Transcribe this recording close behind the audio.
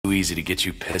too easy to get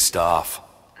you pissed off.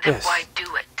 Then Yes. why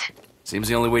do it? Seems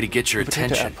the only way to get your Protect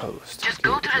the attention. outpost. Just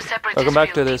go to the separate. Welcome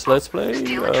back to this Let's Play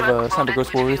of Sniper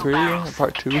Ghost Warrior 3,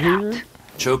 Part 2 here.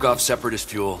 Choke off Separatist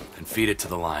fuel and feed it to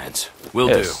the Lions. Will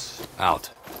Yes. do. Out.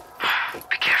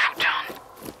 Be careful, John.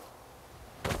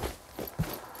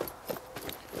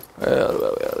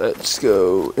 Well, let's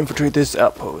go infiltrate this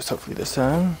outpost, hopefully this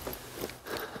time.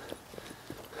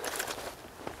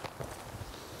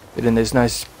 Get in this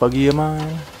nice buggy of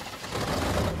mine.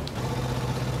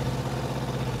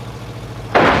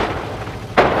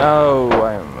 Oh,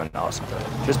 I'm an awesome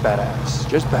guy. Just badass.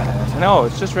 Just badass. And oh,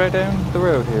 it's just right down the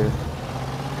road here.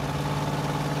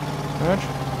 Pretty much.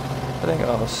 I think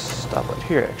I'll stop right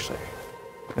here, actually.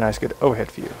 A nice, good overhead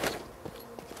view.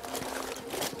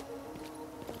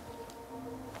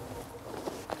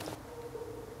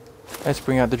 Let's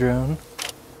bring out the drone.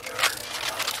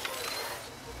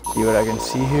 See what I can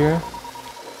see here.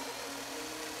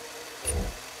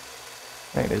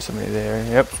 I think there's somebody there.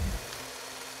 Yep.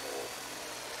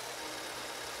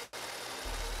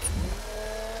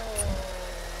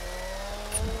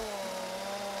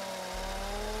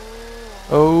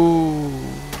 Oh.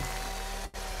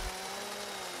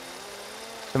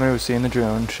 Somebody was seeing the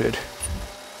drone. Shit.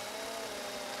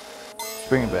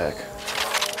 Bring it back.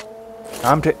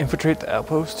 I'm to infiltrate the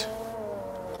outpost.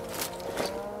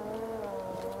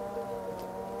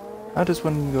 How does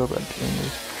one go about doing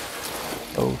this?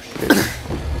 Oh shit.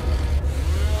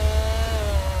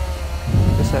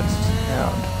 Guess that's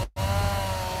sound.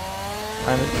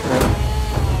 I'm a trap.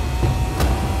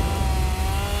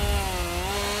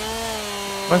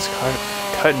 One's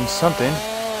cutting something.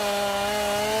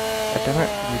 God damn it.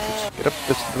 You just get up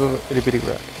this little itty bitty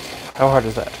rock. How hard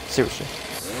is that? Seriously.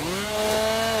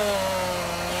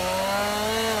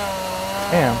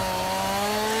 Damn.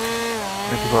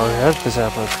 Many people already have this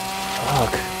outpost.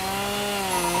 Fuck.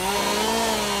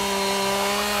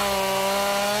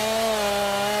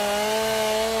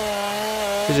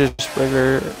 These are just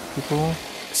regular people.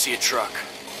 I see a truck.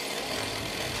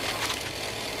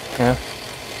 Yeah.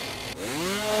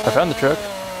 I found the truck.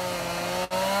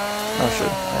 Oh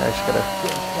shit. I actually gotta...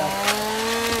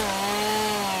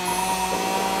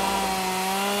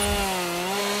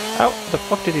 How the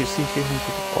fuck did he see him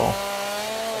fall?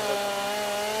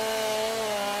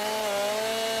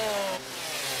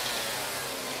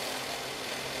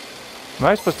 Am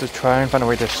I supposed to try and find a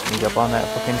way to sneak up on that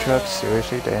fucking truck?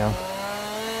 Seriously, damn.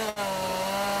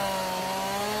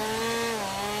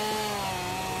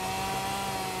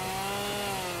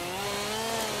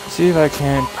 See if I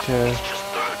can't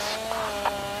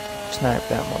snipe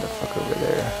that motherfucker over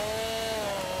there.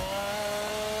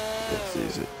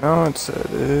 Is it? No, it's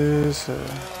this.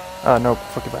 Oh no,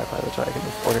 fucking bye. That's why I can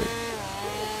afford it.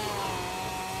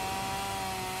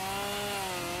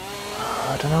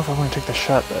 I don't know if I'm gonna take the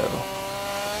shot though.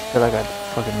 I feel like I'd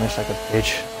fucking miss like a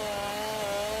bitch.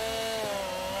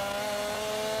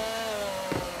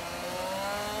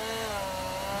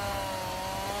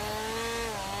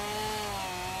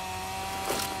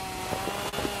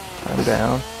 I'm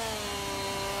down.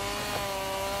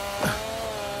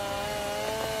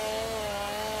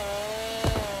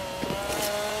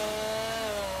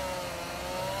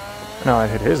 No, I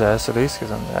hit his ass at least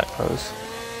because I'm that close.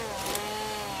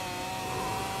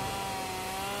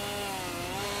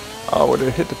 Oh, would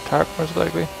it hit the tarp most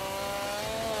likely?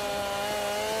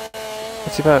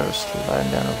 Let's see if I was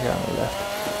sliding down over here on the left.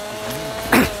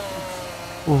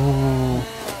 Ooh.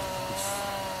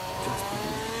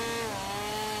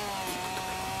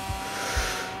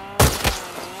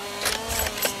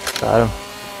 Got him.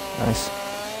 Nice.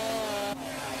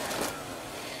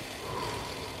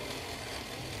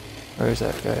 Where is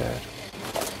that guy at?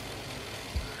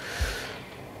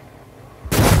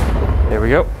 There we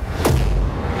go.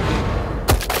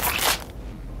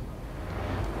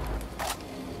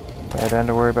 I don't have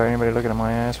to worry about anybody looking at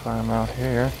my ass while I'm out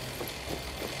here.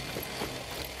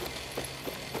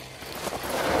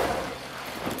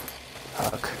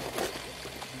 Fuck.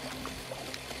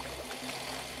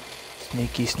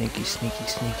 Sneaky, sneaky, sneaky,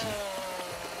 sneaky.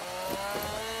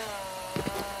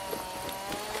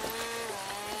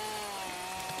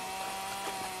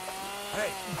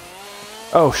 Hey,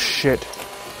 Oh shit.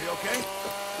 you okay?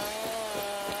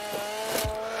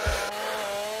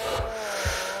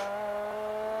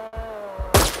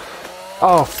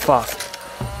 Oh fuck.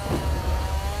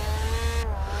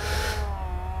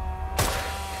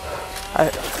 I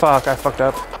fucked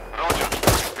up.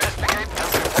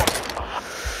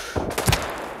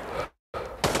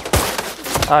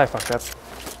 I fucked up.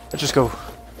 Let's just go.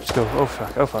 Let's go. Oh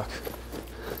fuck. Oh fuck.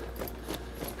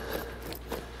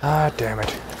 Ah, damn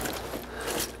it.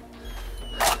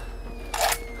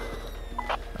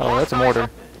 Oh, that's a mortar.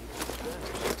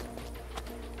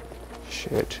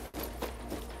 Shit.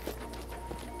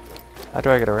 How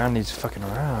do I get around these fucking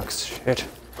rocks? Shit.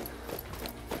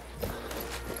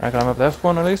 Can I climb up that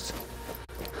one at least?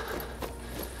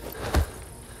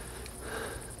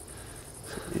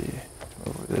 Let's see.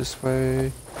 Over this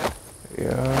way. There we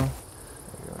go. There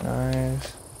we go.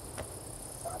 Nice.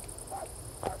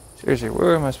 Seriously,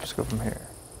 where am I supposed to go from here?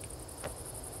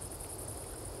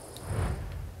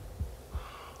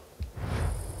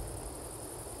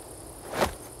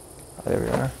 Oh, there we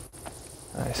are.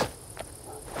 Nice.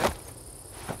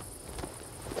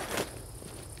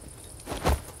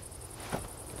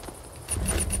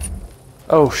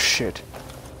 Oh shit.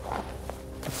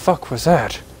 The fuck was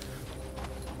that?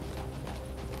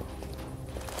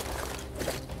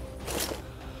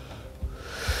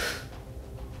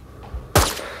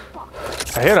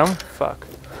 I hit him. Fuck.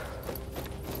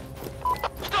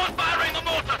 Start firing the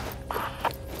mortar!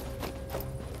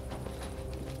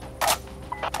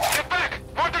 Get back!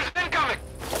 Mortars incoming!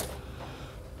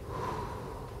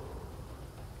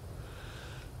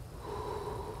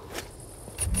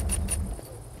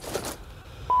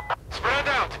 Spread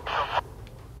out!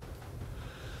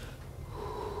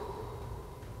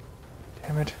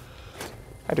 Damn it.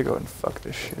 I had to go and fuck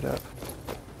this shit up.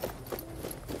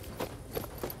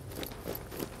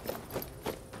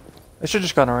 I should have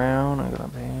just gone around. I got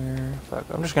up here. Fuck,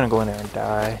 I'm just gonna go in there and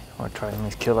die. I wanna try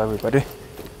and kill everybody.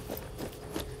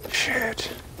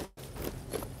 Shit.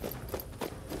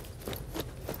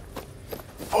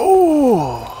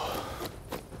 Oh!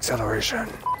 Acceleration.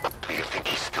 Do you think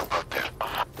he's still out there?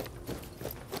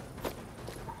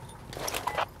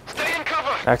 Stay in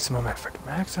cover! Maximum effort.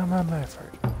 Maximum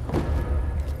effort.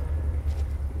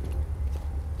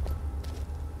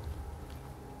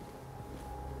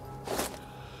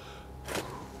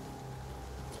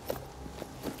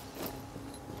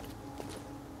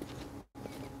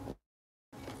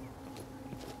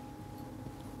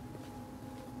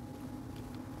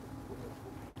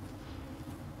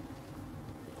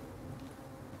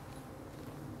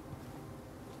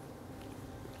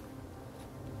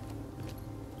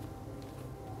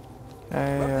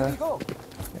 Where did he go?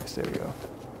 Yes, there we go.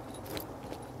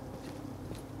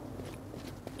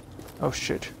 Oh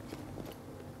shit.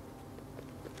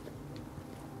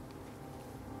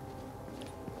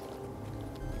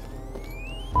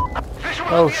 Visual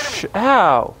Oh on the enemy! shit.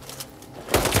 Ow!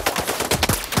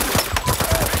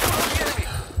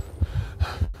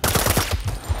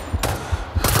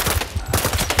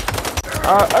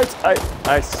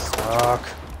 I suck.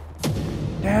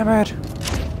 Damn it.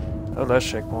 Oh, that's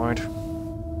checkpoint.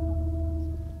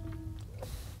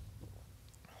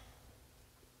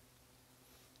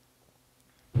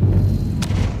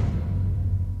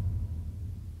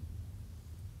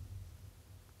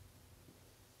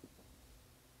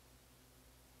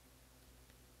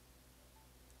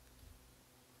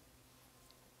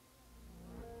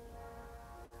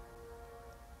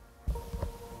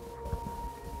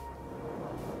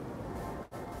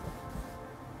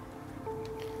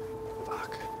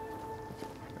 Fuck.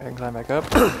 I can climb back up.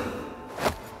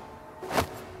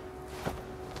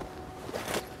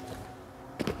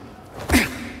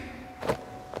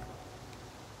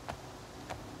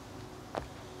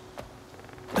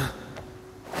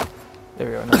 There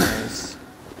we go, nice.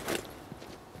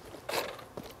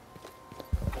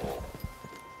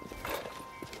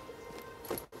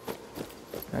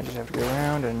 I just have to go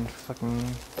around and fucking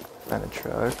find a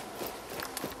truck.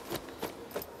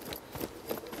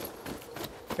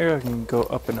 Maybe I can go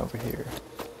up and over here.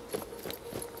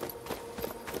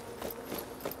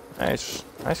 Nice.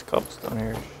 Nice cobblestone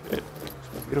here. Shit.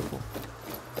 It's beautiful.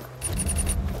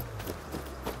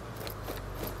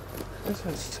 What is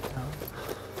this sound?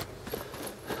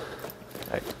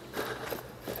 Like,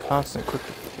 constant quick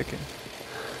kicking.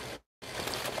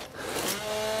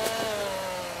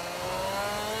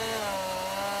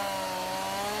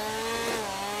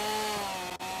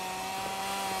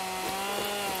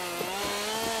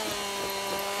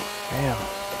 Damn.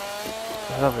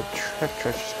 I love a trek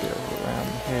just get around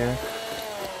here.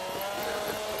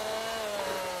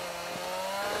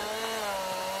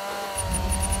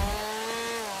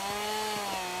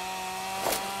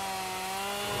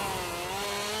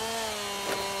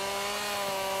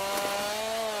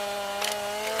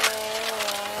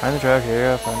 Find the truck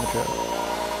here, find the truck.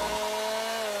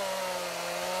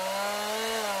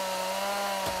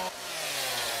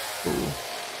 Ooh.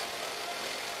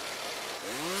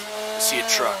 See a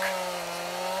truck.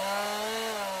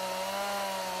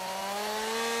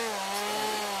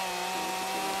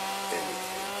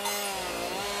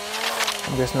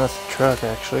 I'm guessing that's the truck,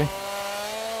 actually.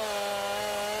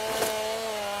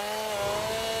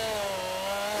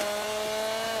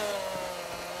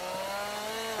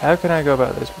 How can I go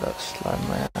about this without sliding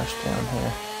my ass down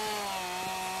here?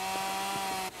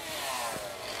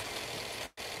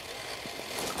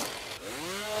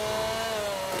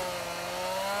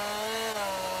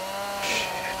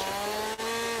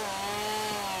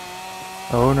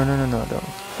 Oh, no, no, no, no, don't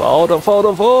fall, don't fall,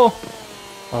 don't fall!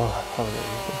 Oh, hallelujah,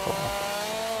 don't fall.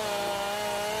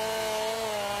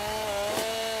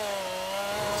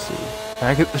 Let's see. Can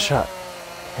I get the shot?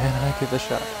 Can I get the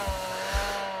shot?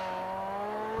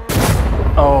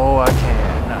 Oh, I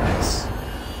can. Nice.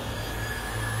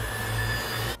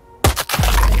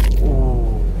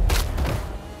 Ooh.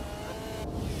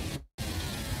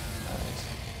 Nice.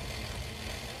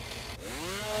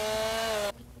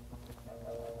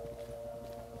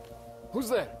 Who's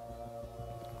there?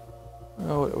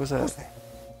 Oh, what was that?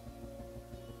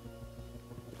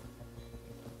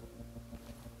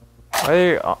 Are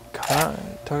they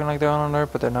talking like they're on alert,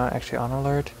 but they're not actually on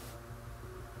alert?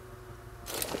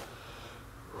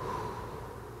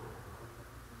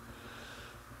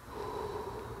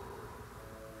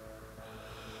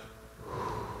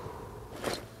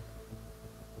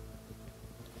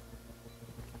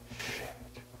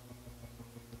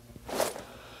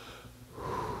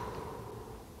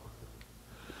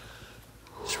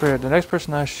 Spread. The next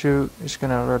person I shoot is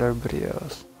gonna alert everybody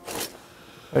else.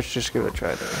 Let's just give it a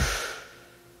try there.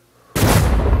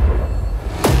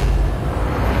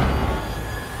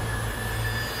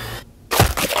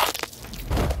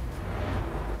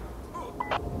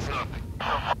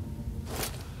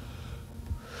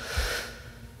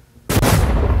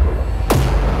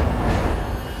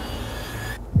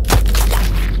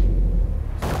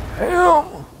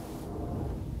 Damn!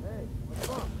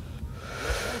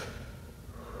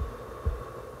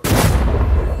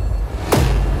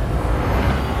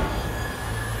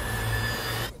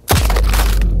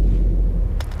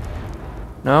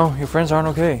 No, your friends aren't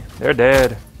okay. They're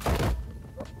dead.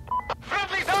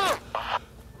 Friendly down!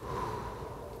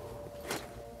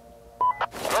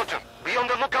 Roger, be on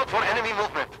the lookout for enemy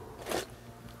movement.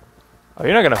 Oh,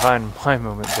 you're not gonna find my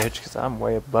movement, bitch, because I'm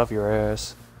way above your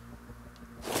ass.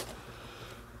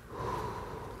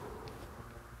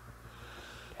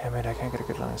 Damn it, I can't get a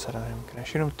good line of sight on him. Can I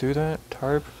shoot him through that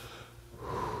tarp?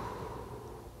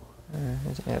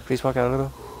 Yeah, please walk out a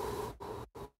little.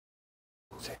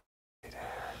 Stay there.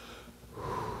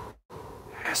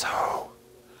 Asshole.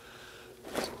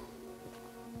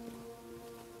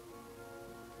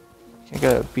 Can't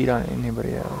get a beat on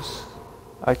anybody else.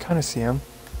 I kind of see him.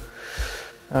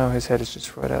 Oh, his head is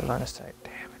just right out of line of sight.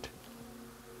 Damn it.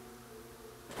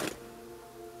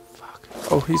 Fuck.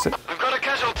 Oh, he's a... We've got a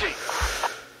casualty.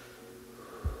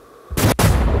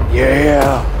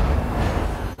 Yeah!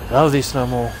 Love these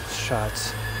snowball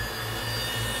shots.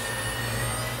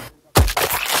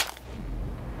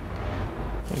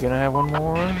 You gonna have one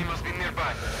more? Enemy must be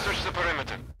nearby. Search the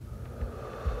perimeter.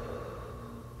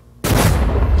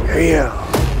 Yeah!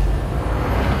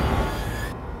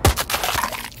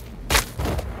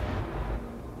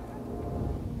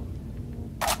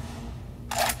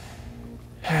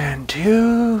 And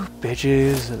two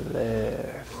bitches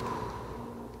left.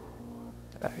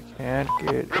 I can't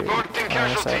get Reporting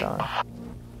line of sight casualty. on.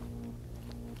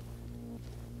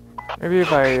 Maybe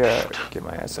if I get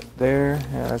my ass up there,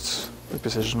 yeah, let's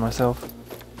reposition myself.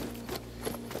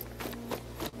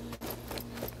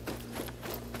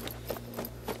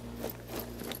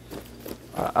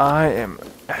 I am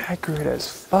accurate as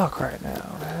fuck right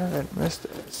now. I haven't missed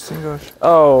a single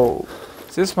oh!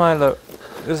 Is this my this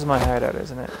is my hideout,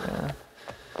 isn't it? Yeah.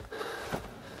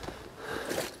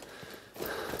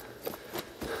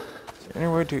 Is there any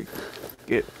way to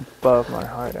get above my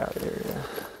hideout area?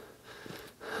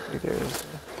 Maybe there's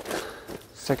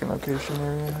a second location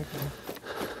area I can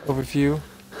overview.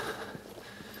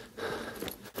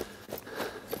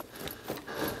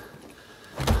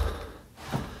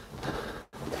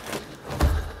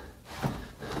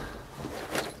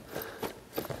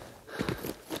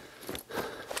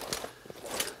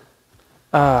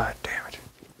 Ah, damn it.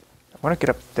 I want to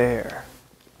get up there.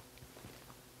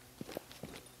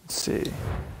 Let's see. Is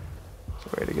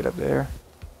there a way to get up there?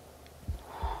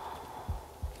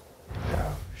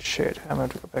 Oh, shit. I'm going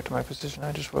to have to go back to my position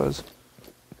I just was.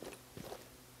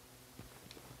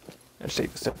 Let's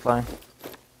take the zip line.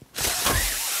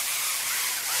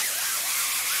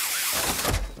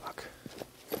 Fuck.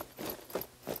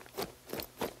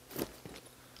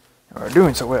 We're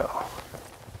doing so well.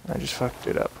 I just fucked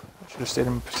it up. Should have stayed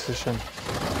in position.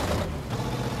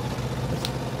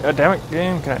 God damn it,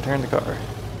 game. Can I turn the car?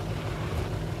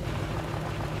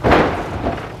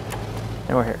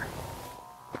 And we're here.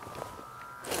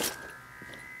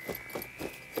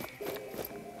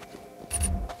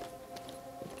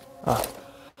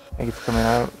 coming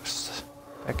out.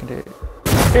 Back into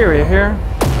area here.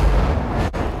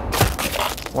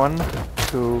 1,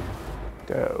 2,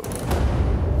 go.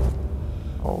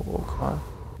 Oh, come on.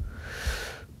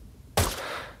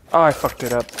 Oh, I fucked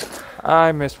it up.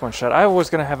 I missed one shot. I was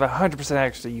gonna have 100%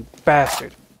 accuracy, you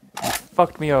bastard. You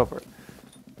fucked me over.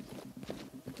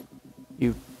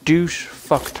 You douche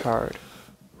fucktard.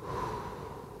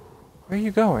 Where are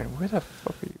you going? Where the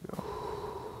fuck are you going?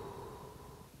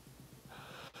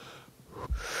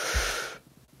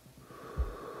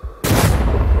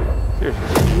 Seriously,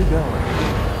 where are you going?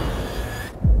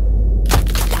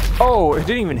 Oh, it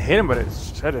didn't even hit him, but it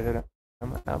said it hit him.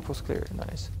 Outpost clear.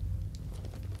 Nice.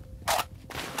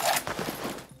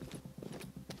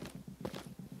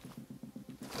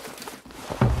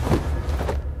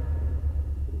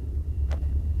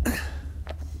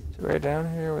 So right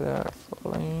down here without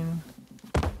falling.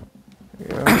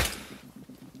 There we go.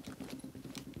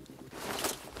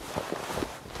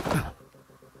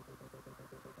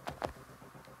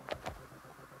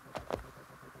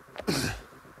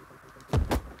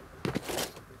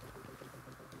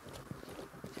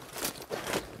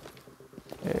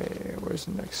 Hey, where's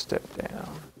the next step down?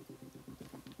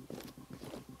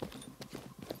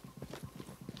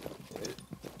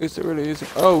 Is it really easy?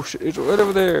 Oh shit, it's right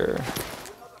over there.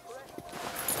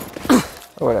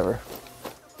 Oh, whatever.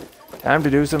 Time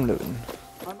to do some looting.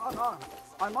 I'm unarmed.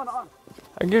 I'm unarmed.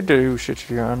 I get to do shit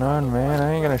if you're unarmed, man.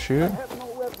 I ain't gonna shoot. I have no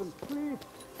weapons. Please.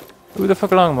 Move the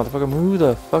fuck along, motherfucker. Move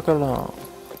the fuck along.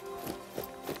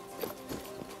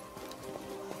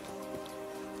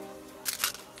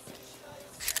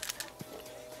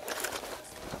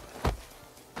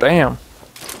 Bam.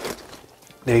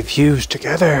 They fused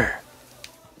together.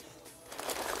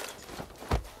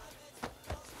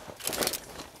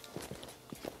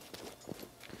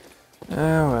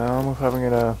 Oh well, I'm probably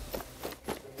gonna...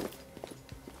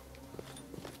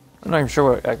 I'm not even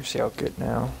sure what accuracy I'll get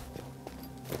now.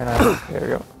 And there we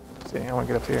go. See, I want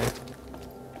to get up here.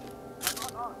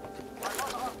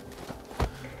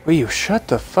 Will you shut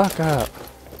the fuck up?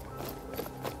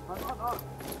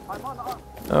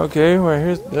 Okay,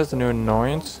 well that's a new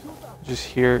annoyance. Just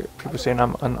hear people saying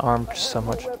I'm unarmed so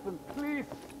much. Please.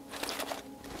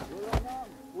 We're unarmed.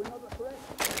 We're not a threat.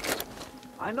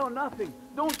 I know nothing.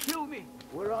 Don't kill me.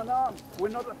 We're unarmed. We're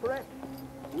not a threat.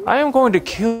 I am going to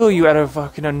kill you out of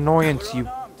fucking annoyance, you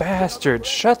bastard.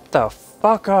 Shut the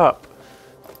fuck up.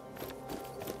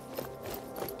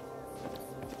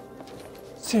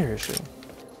 Seriously.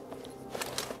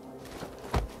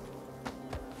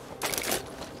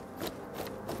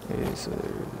 Okay, so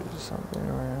there's something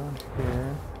around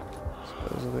here,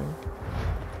 supposedly.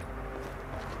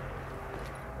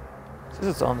 It says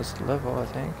it's on this level, I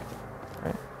think.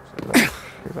 Right? So that's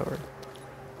pretty lower.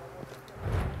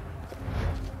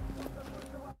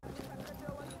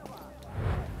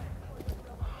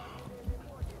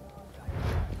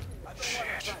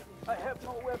 Shit. I have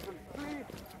no weapons. Please.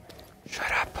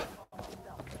 Shut up.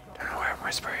 Don't know where I'm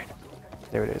whispering.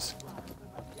 There it is.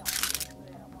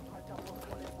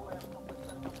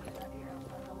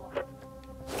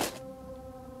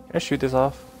 Can I shoot this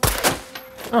off?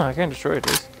 Oh, I can destroy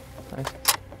this. Nice.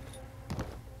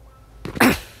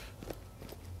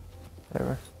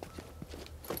 Whatever.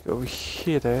 Go over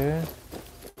here there.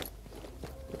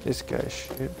 This guy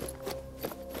shit.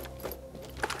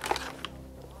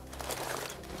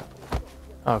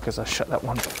 Oh, because I shot that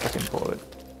one fucking bullet.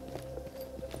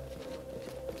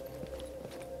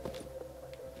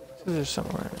 So there's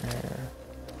somewhere in here.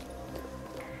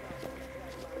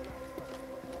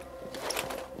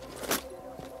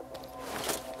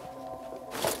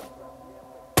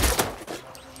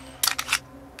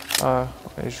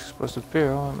 It's supposed to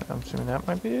barrel. I'm assuming that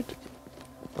might be it.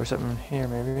 Or something here,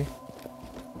 maybe.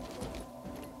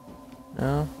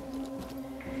 No.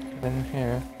 Then in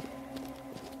here.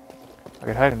 I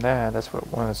could hide in that. That's what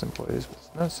one of the symbols is. But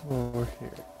it's not somewhere over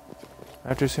here. I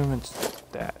have to assume it's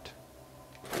that.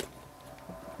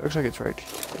 Looks like it's right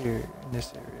here in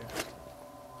this area.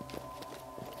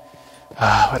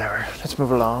 Ah, whatever. Let's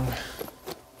move along.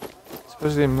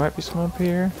 Supposedly there might be some up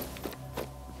here.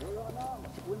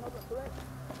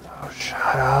 Oh,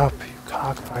 shut up, you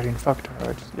cockfighting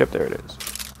fucktards. Yep, there it is.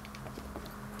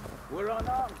 We're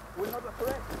unarmed. We're not a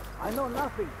threat. I know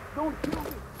nothing. Don't kill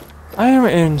me. I am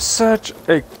in such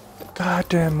a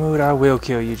goddamn mood. I will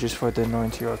kill you just for the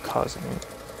annoyance you are causing me.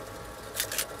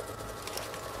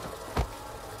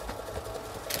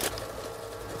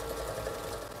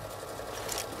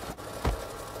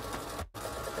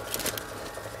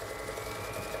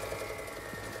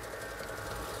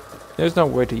 There's no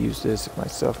way to use this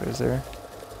myself, is there?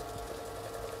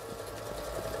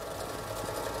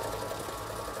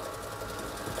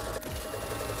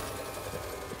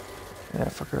 Yeah,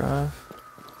 fucker off.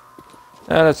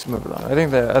 Let's move along. I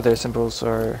think the other symbols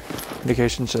are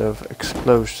indications of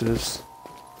explosives.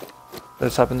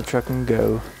 Let's hop in the truck and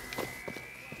go.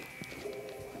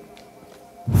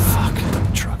 Fuck,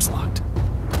 the truck's locked.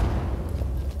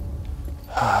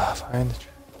 Find the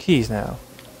keys now.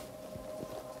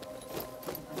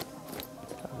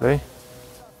 Lovely.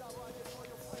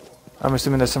 I'm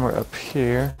assuming there's somewhere up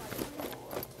here.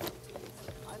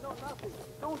 I know nothing.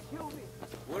 Don't kill me.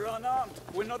 We're unarmed.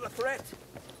 We're not a threat.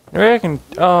 Maybe I can.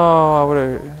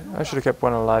 Oh, I should have kept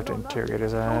one alive to interrogate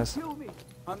his ass. Don't kill me.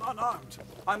 I'm unarmed.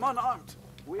 I'm unarmed.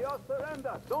 We all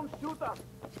surrender. Don't shoot us.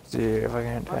 See if I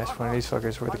can ask one of these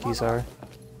fuckers where the keys are.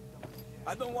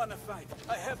 I don't want to fight.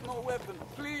 I have no weapon.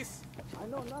 Please. I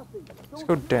know nothing. Let's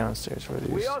go downstairs where these.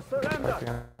 We all surrender.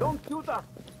 Okay. Don't shoot us.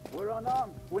 We're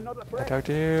unarmed. We're not a I threat. talk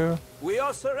to you. We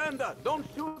all surrender. Don't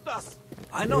shoot us.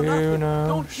 I know You nothing. know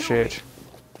Don't kill shit.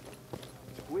 me.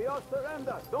 We all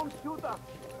surrender. Don't shoot us.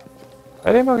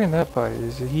 I didn't fucking that part.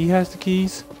 Is it he has the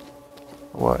keys?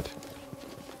 What?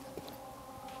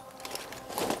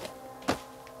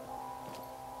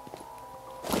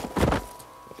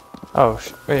 Oh,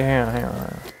 wait, hang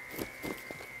on.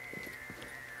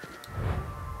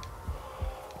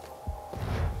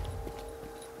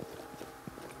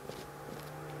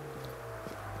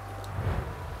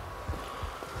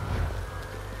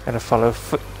 Gotta follow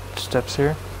footsteps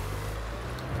here.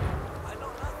 I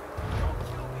know nothing. Don't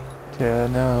kill me. To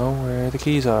know where the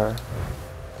keys are.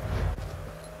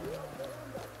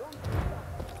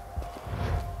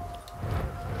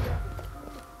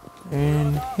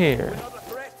 In here. Not a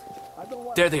threat. I don't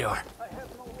want. There they are. I have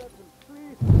no weapon.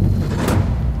 Please.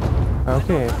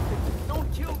 Okay.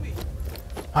 Don't kill me.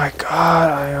 My god,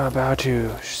 I am about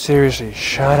to. Seriously,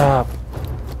 shut up.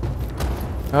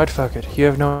 God, fuck it. You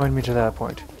have known me to that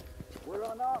point. We're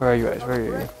unarmed. Where are you guys? Where are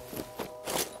you?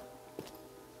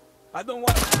 I don't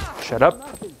want. Shut up.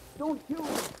 Nothing. Don't kill me.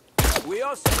 We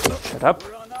all surrender. Shut up.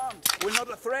 We're unarmed. We're not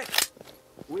a threat.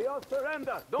 We all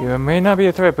surrender. Don't. You may not be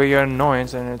a threat, but you're an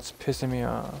annoyance and it's pissing me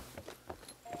off.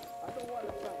 I don't want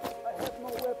to fight. I have no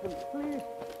weapon. Please.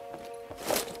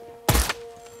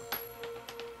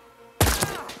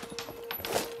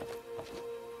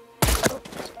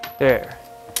 There.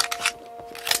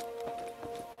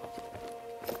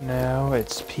 Now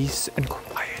it's peace and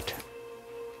quiet.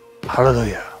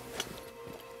 Hallelujah.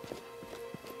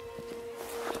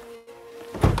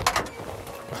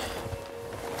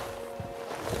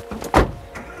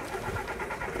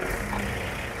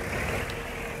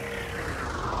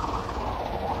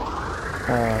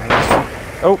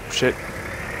 Oh shit.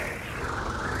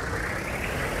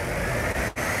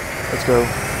 Let's go.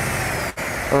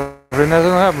 Oh, there's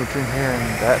nothing happening between here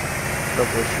and that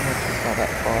location, which is not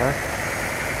that far.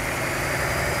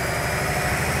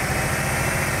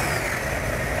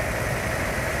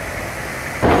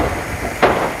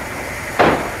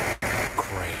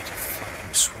 Great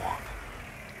fucking swamp.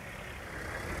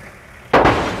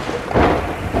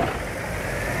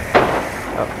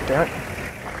 Oh, damn it.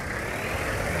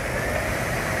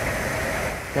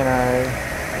 Can I...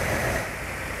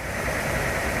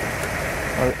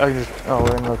 Oh, I can just... Oh,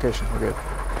 we're in location. We're good.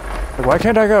 Like, why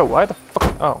can't I go? Why the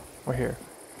fuck... Oh, we're here.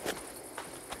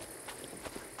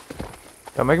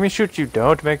 Don't make me shoot you.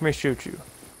 Don't make me shoot you.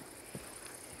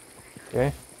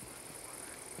 Okay?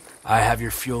 I have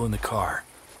your fuel in the car.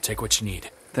 Take what you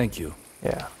need. Thank you.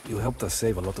 Yeah. You helped us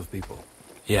save a lot of people.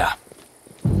 Yeah.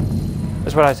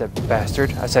 That's what I said,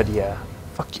 bastard. I said, yeah.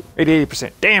 Fuck you.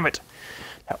 80%. Damn it!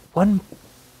 That one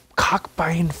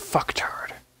cockbine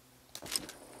fucktard.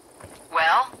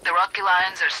 Well, the Rocky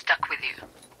Lions are stuck with you.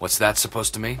 What's that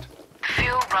supposed to mean? The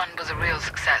fuel run was a real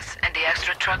success, and the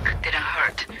extra truck didn't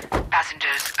hurt.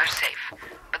 Passengers are safe,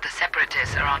 but the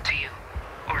Separatists are onto you.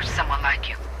 Or someone like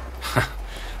you.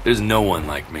 There's no one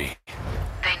like me.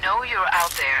 They know you're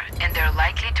out there, and they're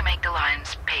likely to make the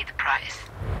Lions pay the price.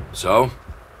 So,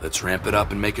 let's ramp it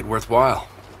up and make it worthwhile.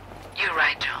 You're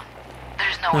right, John.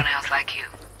 There's no one else like you.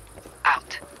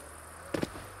 Out.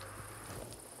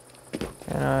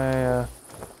 Can I,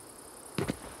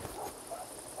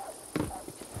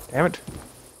 Damn it.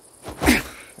 There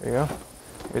you go.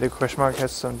 Maybe the question mark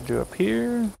has something to do up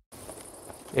here.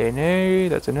 An A,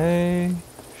 that's an A.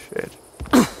 Shit.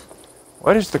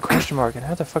 What is the question mark and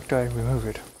how the fuck do I remove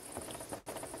it?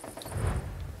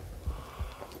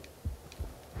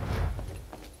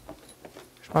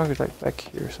 Question mark is like back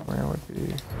here somewhere. Would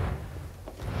be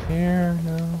here,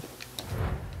 no.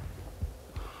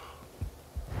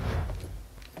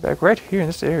 Back right here in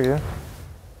this area.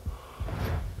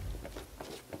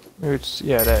 Maybe it's,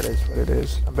 yeah, that is what it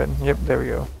is. I bet. Yep, there we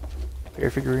go.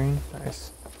 Bear figurine,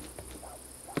 nice.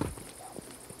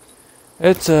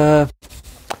 It's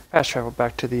fast travel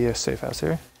back to the safe house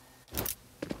here.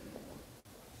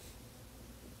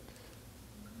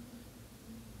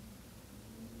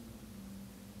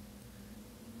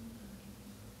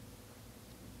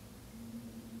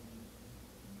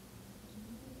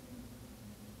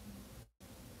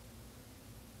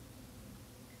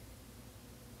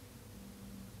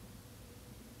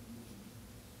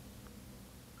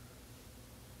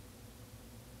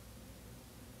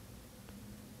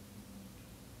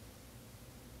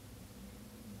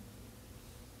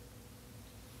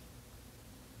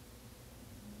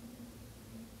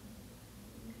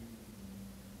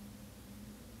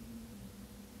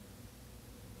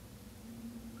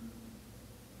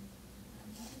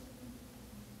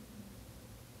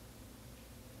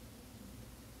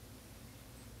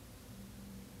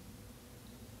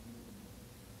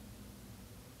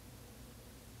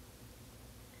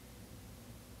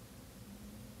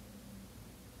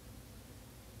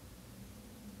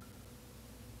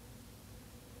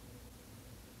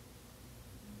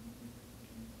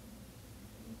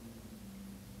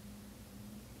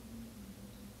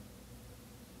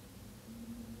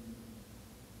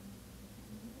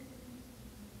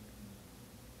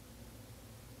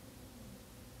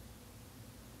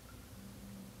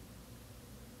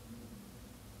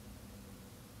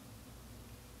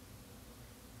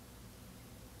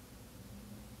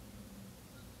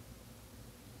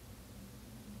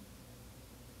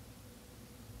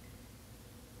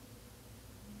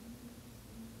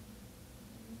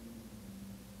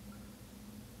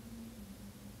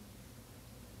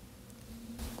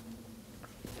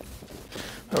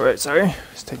 Alright, sorry.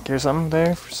 Just taking care of something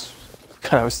there.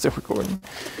 God, I was still recording.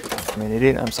 I'm an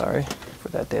idiot. I'm sorry for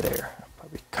that dead air. I'll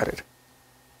probably cut it.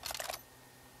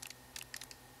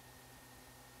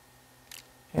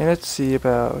 And let's see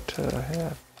about,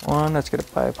 yeah. 1, let's get a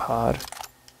bipod.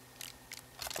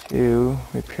 2,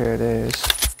 repair this.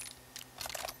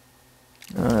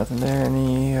 No, nothing there.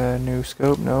 Any new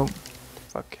scope? Nope.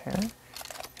 Fuck can.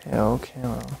 Hell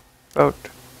camo. About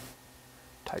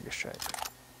Tiger Stripe.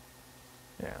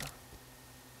 Yeah.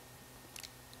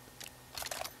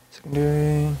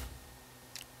 Secondary.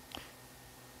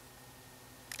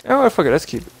 Oh, fuck it. Let's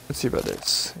keep it. Let's see about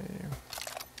this.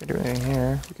 Can't do anything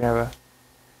here. We can have a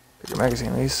bigger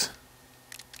magazine at least.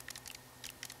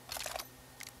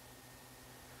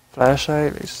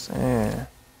 Flashlight, at least. Yeah.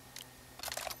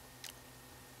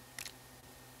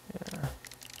 Yeah.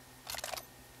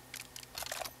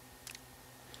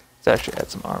 Let's actually add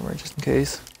some armor just in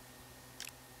case.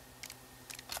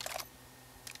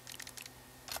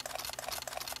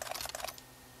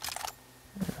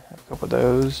 Couple of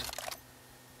those.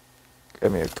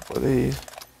 Give me a couple of these.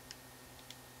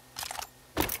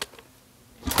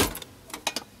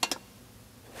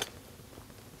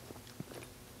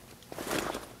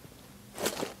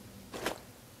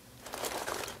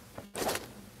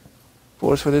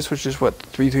 Bullets for this, which is what,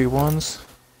 331s?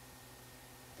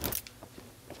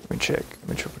 Let me check. Let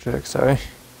me triple check, sorry.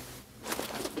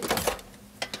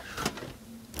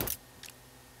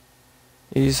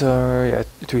 These are, yeah,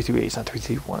 328s, not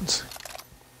 331s.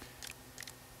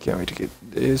 Can't wait to get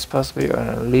this, possibly, or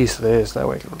at least this, that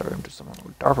way I can learn to someone.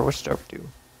 DARPA, what's DARPA do?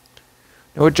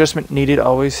 No adjustment needed,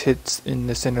 always hits in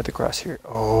the center of the crosshair.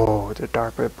 Oh, the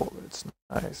DARPA bullets,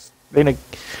 nice. They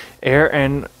air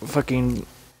and fucking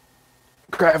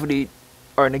gravity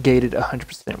are negated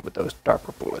 100% with those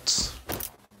DARPA bullets.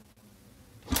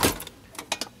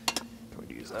 Can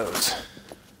we use those?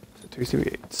 So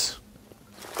 338s.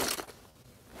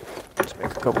 Let's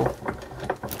make a couple.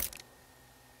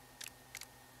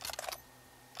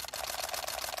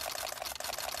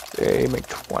 They make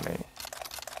 20. I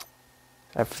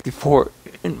have 54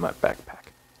 in my backpack.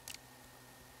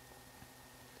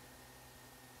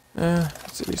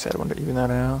 Let's at least add one to even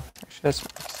that out. Actually, that's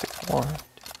 6 more.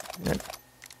 Yeah.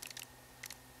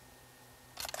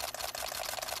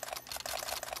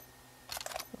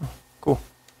 Oh, cool.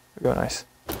 There we go, nice.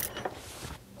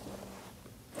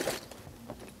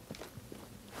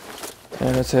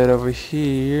 And let's head over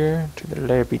here to the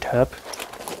Larrabee Tap.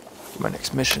 My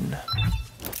next mission.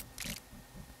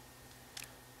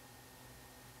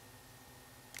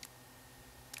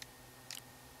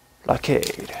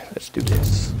 Blockade. Let's do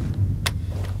this.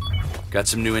 Got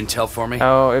some new intel for me?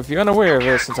 Now, if you're unaware of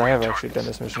this, since I have actually done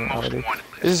this mission already,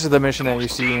 this is the mission that you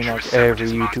see in like every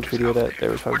YouTube video that they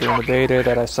was probably doing the beta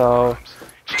that I saw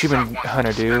Achievement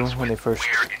Hunter do when they first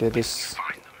did this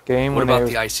game. What when about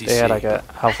the ICC? They had like a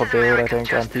alpha build, I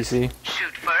think, on PC.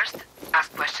 Shoot first,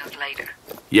 ask questions later.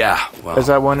 Yeah, well, Is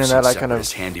that one in I've that seen like kind of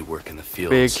separatist handiwork in the field,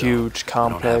 big, so huge I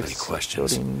don't have any complex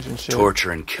questions. buildings and shit?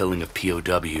 Torture and killing of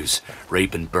POWs,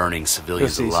 rape and burning You'll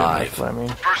civilians see some alive. of I mean,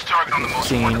 First target on the most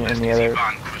seen wanted in list the is other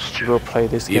Ivan Khrushchev. people play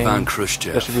this game, Ivan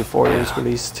Khrushchev. especially before it was Yeah.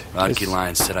 released. Rodkey It's-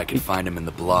 Lyons said I could find him in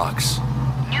the blocks.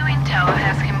 New intel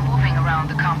has him moving around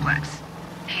the complex.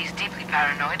 He's deeply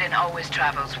paranoid and always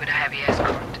travels with a heavy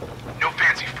escort. No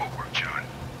fancy footwork, John.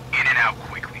 In and out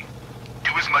quickly.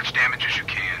 Do as much damage as you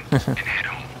can and head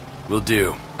home. Will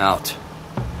do. Out.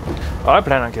 Oh, I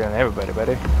plan on killing everybody,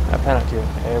 buddy. I plan on killing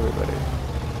everybody.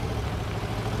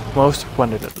 Most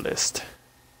wanted list.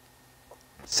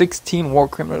 16 war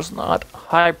criminals not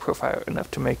high profile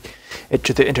enough to make it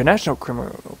to the International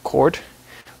Criminal Court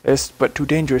list, but too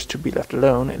dangerous to be left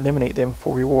alone. Eliminate them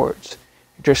for rewards.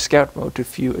 Enter scout mode to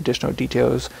view additional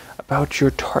details about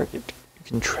your target. You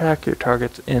can track your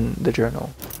targets in the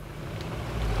journal.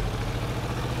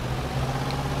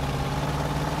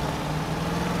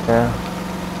 Yeah.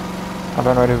 I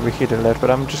don't know where we hit it,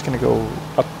 but I'm just gonna go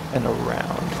up and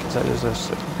around because that is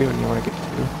a building you want to get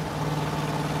to.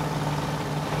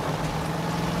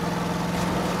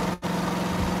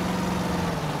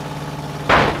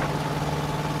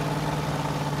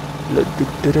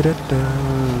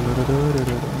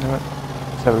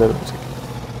 Let's have a little music. I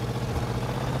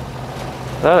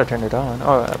thought I turned it on.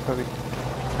 Oh, I probably.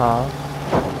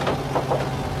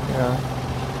 Yeah.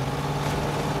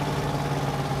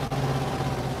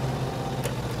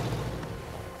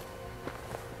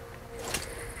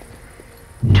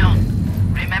 John,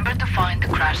 remember to find the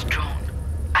crashed drone.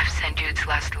 I've sent you its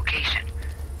last location.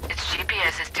 Its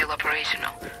GPS is still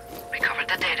operational. Recover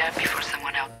the data before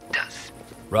someone else does.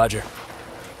 Roger.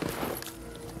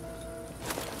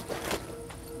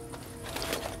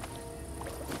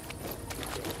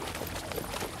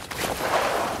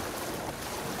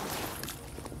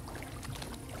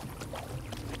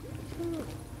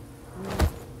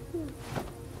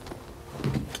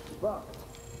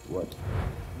 What?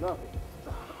 Nothing.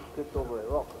 Tipped over a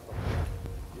rock or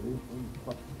something.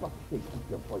 For fuck's sake, keep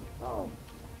your voice down.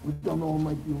 We don't know who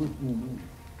might be listening to me.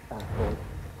 Asshole.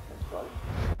 That's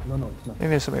right. No, it's not. I think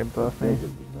there's somebody above me.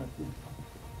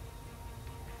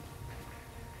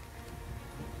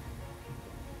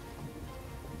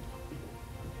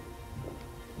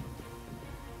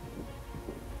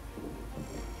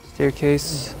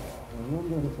 Staircase. I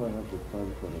wonder if I have the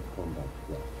time for the combat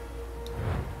class.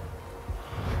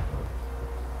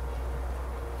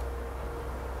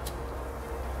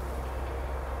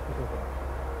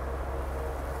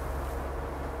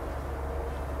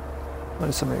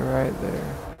 There's somebody right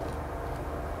there.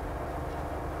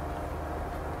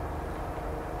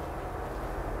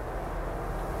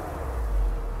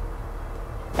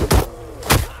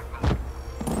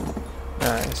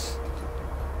 Nice.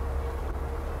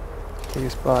 Take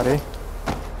his body.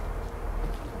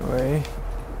 Away.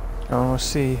 I don't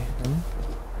see him.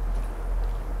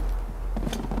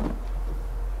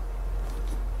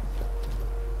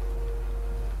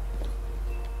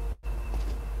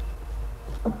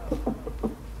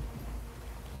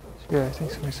 Yeah, I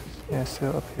think somebody's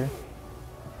still up here.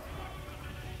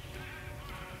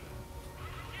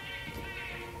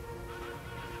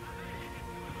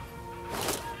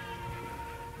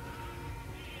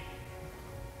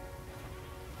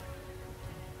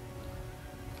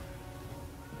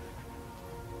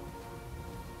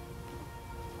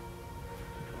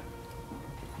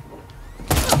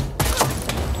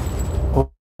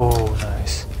 Oh,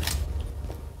 nice.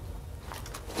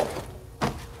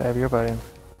 Have your body.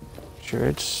 Sure,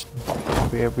 it's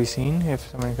be able to be seen if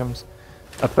somebody comes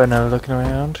up and looking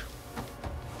around.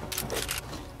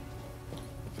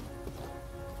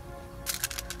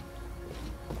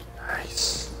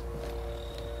 Nice.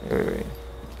 Wait.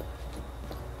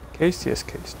 Case, yes,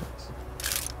 case, nice.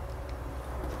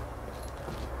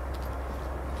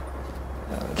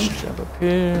 Now let's jump up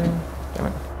here. Damn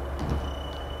it.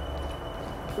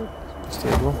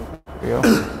 Stable. Here we go.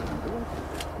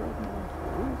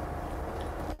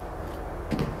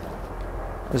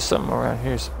 There's something around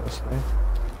here supposedly.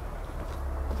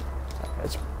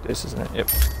 This isn't it. Yep.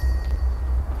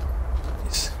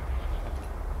 Nice.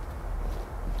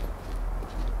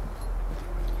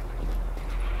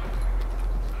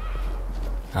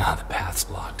 Ah, the path's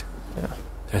blocked. Yeah. There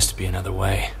has to be another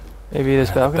way. Maybe this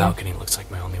The balcony? balcony looks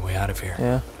like my only way out of here.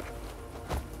 Yeah.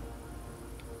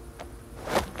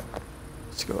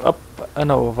 Let's go up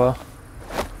and over.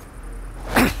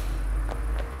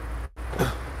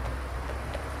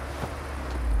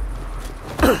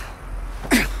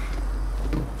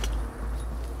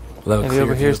 Well, that would Maybe clear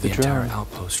over view here's of the the entire drone.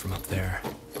 outpost from up there.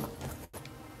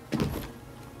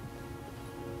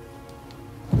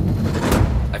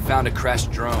 found a crashed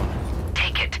drone.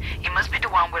 Take it. It must be the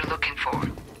one we're looking for.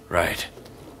 Right.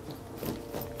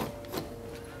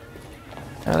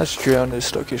 Now let's drill on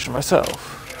this location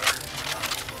myself.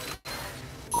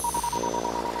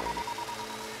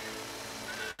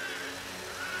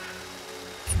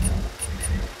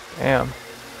 Damn.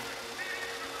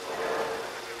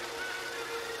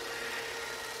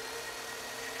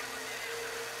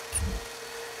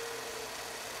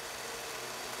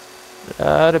 A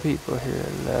lot of people here,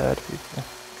 a lot of people.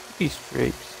 Easter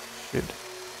eggs, shit.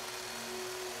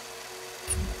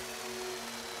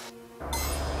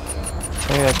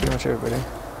 Oh yeah, that's pretty much everybody.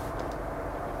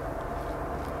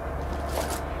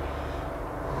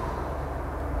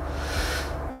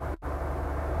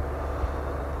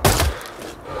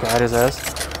 Got his ass.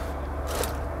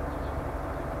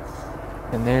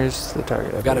 And there's the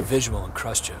target. I've got a visual on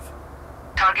Khrushchev.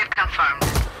 Target confirmed.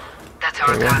 That's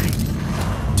our guy.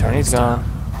 And he's gone.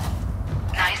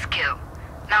 Nice kill.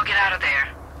 Now get out of there.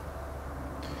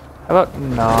 How about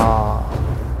nah?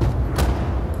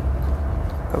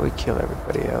 How about we kill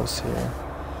everybody else here?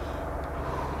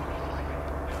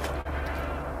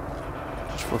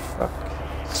 Just for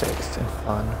fuck's sakes and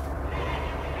fun.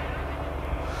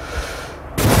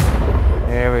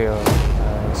 There we go,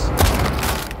 guys.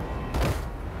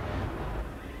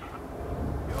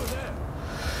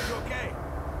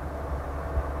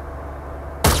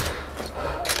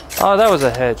 Oh, that was a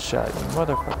headshot, you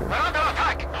motherfucker. We're under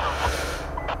attack!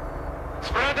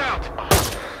 Spread out!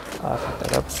 Oh, I fucked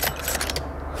that up.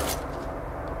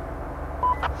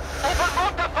 Open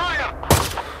mortar fire!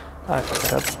 I fucked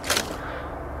that up.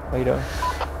 How you doing?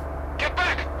 Get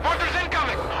back! Mortars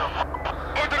incoming!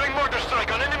 Ordering mortar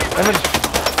strike on enemy I'm in. position!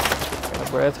 Got a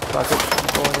breath. Fuck it. I'm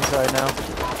going inside now.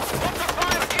 Mortar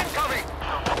fire incoming!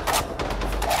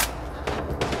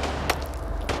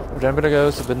 I've done a bit of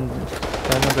ghosts. I've been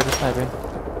done a bit of sniping.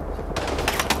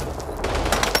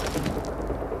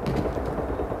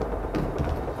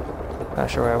 Not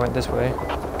sure why I went this way.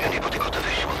 Anybody got a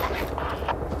visual on him?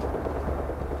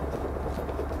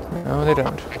 No, they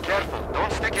don't. Be careful,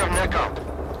 don't stick your neck out.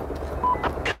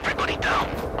 Everybody down.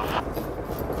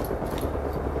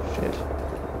 Shit.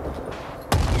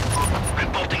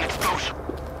 Reporting explosion.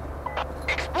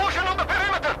 Explosion on the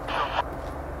perimeter!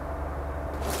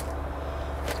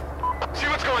 See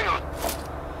what's going on.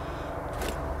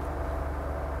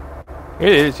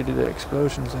 It is. You did the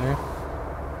explosions there.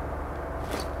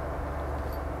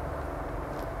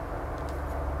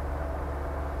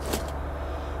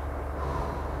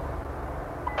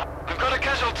 We've got a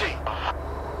casualty.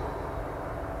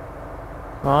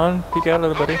 Come on, peek out a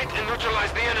little, buddy. Locate and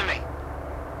neutralize the enemy.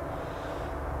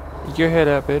 Get your head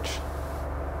out, bitch.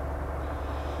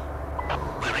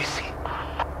 Where is he?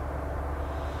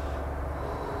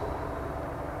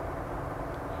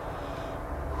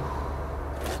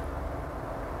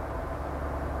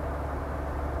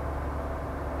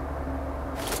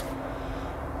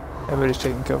 Everybody's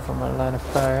taking cover from my line of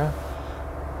fire.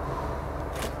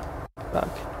 Fuck.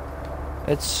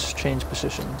 Let's change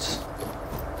positions.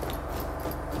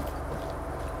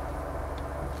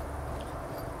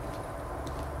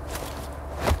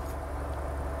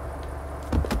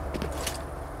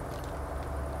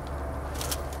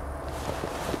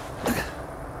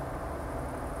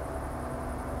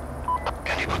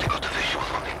 Anybody got a visual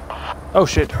on him? Oh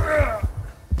shit.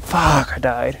 Fuck, I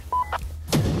died.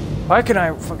 Why can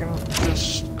I fucking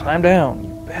just climb down,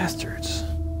 you bastards?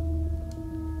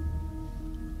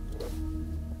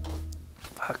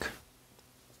 Fuck.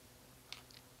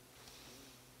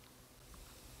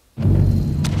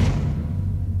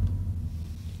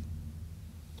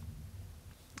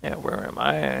 Yeah, where am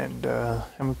I? And how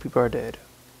many people are dead?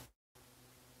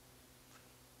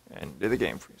 And did the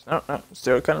game freeze? No, no,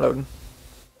 still kind of loading.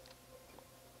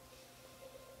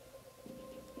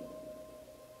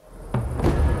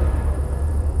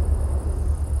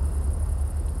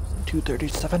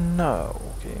 237, no.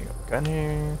 Okay, gun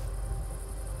here.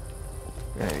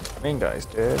 Okay, main guy's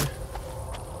dead.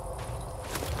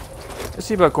 Let's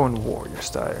see about going warrior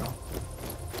style.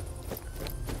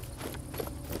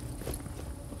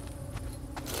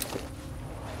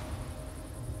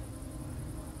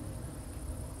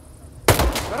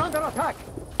 We're under attack!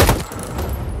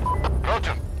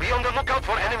 Roger, be on the lookout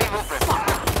for enemy movement.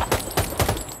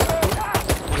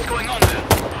 What's going on there?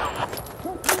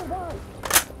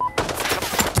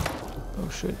 Oh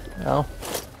shit, no.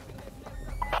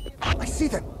 I see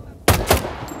them.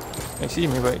 I see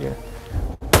me right here.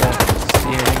 Yeah, see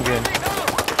anything good.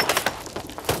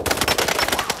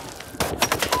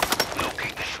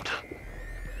 Locate the shooter.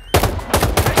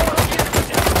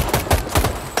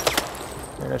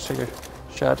 Here, let's take a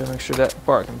watch out to make sure that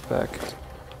bar comes back.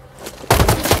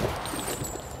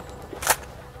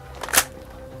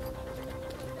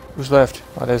 Who's left?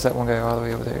 Oh, there's that one guy all the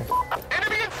way over there.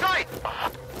 Enemy in sight!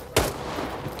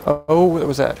 Oh, what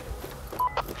was that?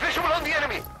 Visual on the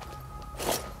enemy!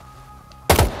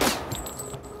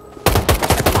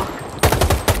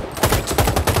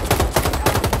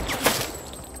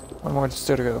 One more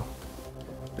still to go.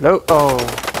 Hello? Oh.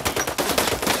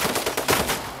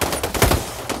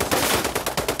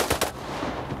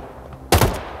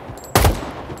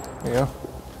 There you go.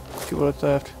 2 bullets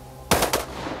left.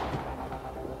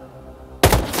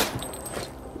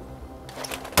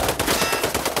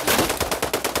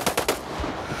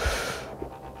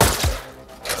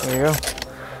 There you go.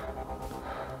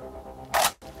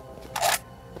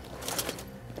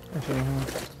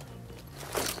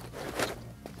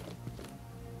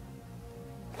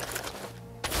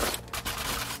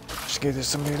 Just in case there's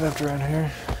somebody left around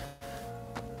here.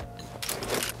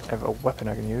 I have a weapon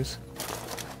I can use.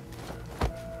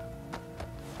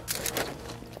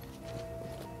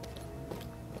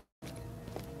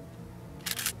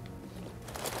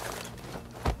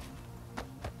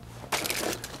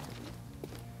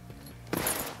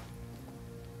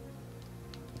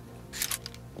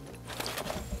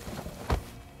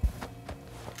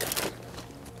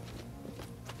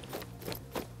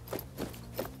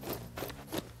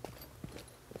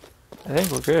 I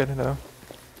think we're good, though.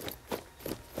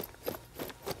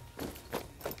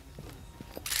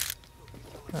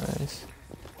 Nice.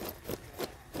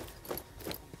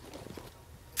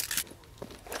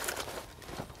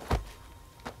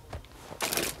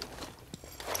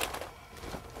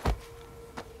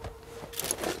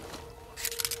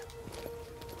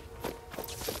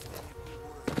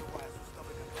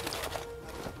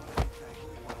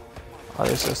 Oh,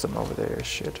 there's system over there.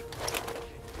 Shit.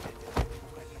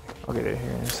 I'll get it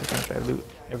here in a second after I loot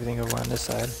everything over on this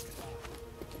side.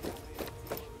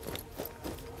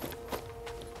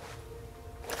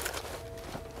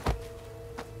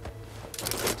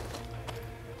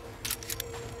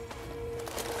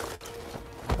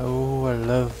 Oh, I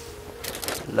love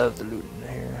the loot in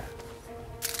here.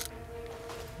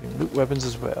 You can loot weapons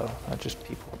as well, not just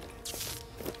people.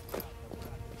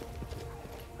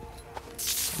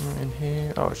 Somewhere in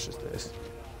here. Oh, it's just this.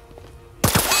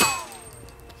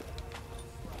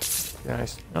 Yeah,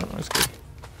 nice. No, that's good.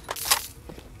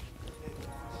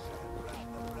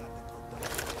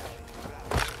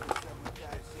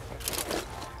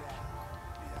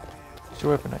 What's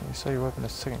your weapon at? You saw your weapon a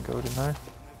second ago, didn't I? Or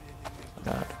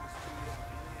not.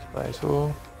 Spy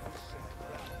tool.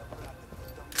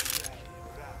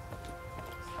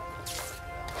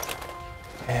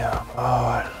 Damn. Oh,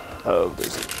 I love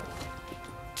this.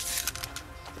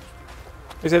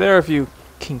 They say there are a few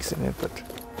kinks in it, but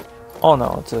all in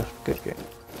all, it's a good game.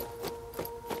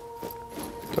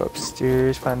 Go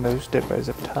upstairs, find those dead bodies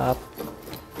up top.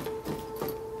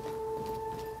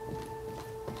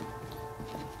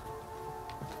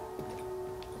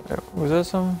 Was that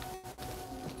some?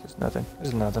 There's nothing.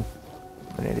 There's nothing.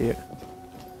 I'm an idiot.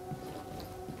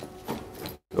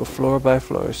 Go floor by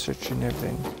floor, searching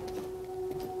everything.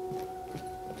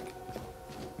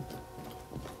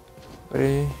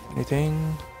 Buddy,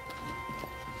 anything?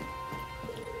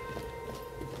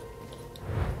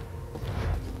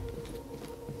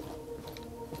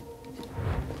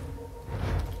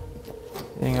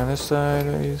 Anything on this side,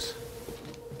 please?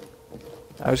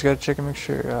 I always gotta check and make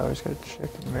sure. I always gotta check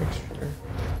and make sure.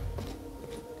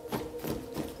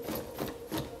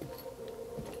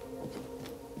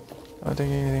 I don't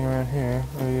think anything around here.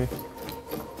 Maybe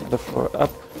the floor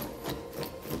up.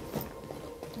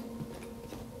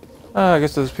 I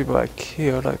guess those people I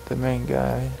killed, like the main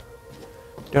guy,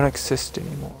 don't exist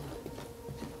anymore.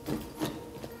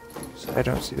 So I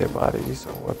don't see their bodies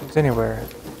or weapons anywhere.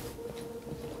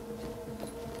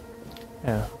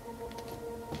 Yeah.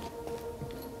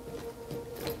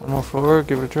 One more floor,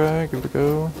 give it a try, give it a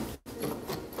go.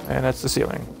 And that's the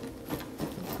ceiling.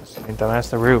 That's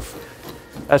the roof.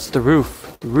 That's the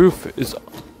roof. The roof is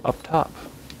up top.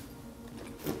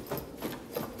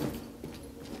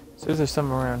 So there's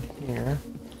some around here.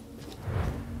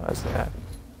 What's that?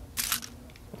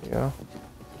 There you go.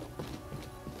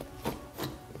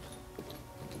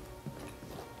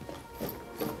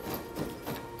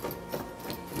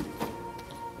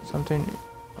 Something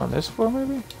on this floor,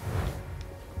 maybe?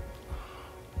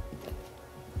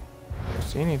 Don't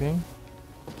see anything.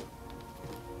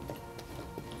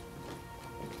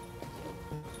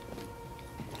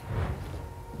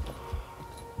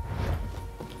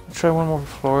 Try one more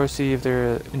floor, see if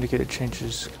their indicator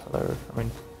changes color. I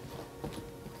mean,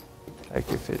 like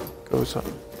if it goes on.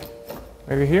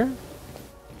 Maybe here?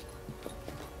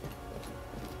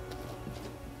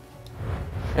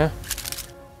 Yeah.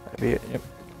 That'd be it, yep.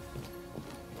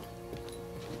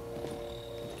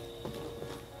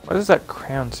 What is that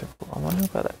crown symbol? I wonder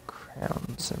about that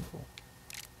crown symbol.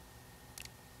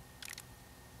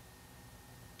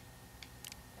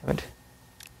 Damn it.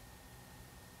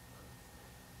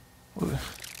 Ooh.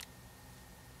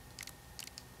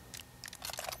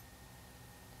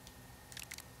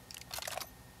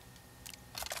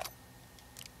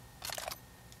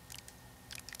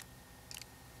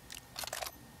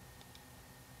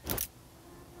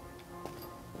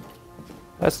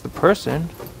 That's the person.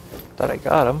 Thought I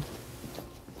got him.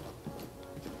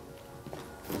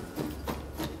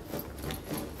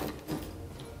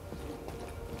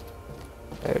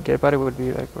 A dead body would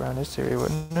be like around this area,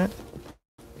 wouldn't it?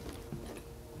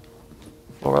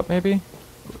 Floor up, maybe?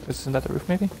 Isn't that the roof,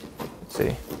 maybe? Let's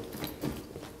see.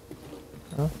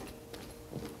 No?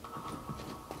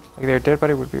 Like their dead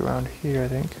body would be around here, I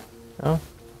think. No?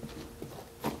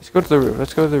 Let's go to the roof.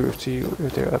 Let's go to the roof, see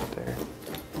if they're up there.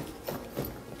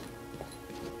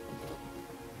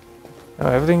 No,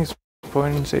 everything's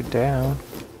pointing, say, down.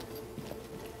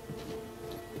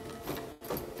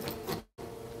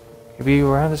 Maybe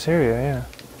around this area, yeah.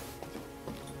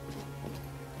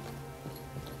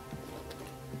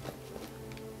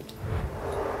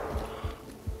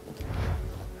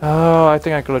 Oh, I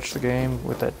think I glitched the game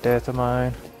with that death of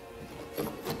mine.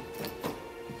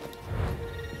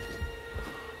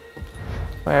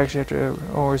 I actually have to,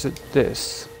 or is it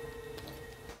this?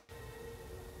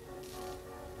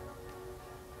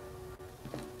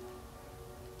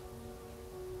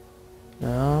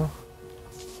 No.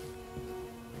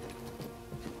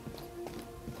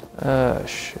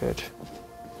 Shit.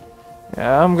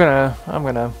 Yeah, I'm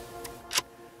gonna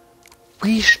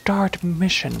restart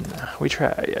mission. We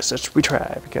try, yes, we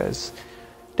try, because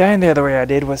dying the other way I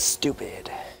did was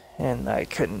stupid. And I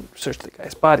couldn't search the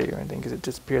guy's body or anything because it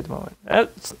disappeared the moment.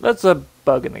 That's a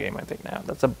bug in the game, I think now.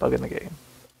 That's a bug in the game.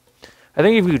 I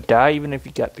think if you die, even if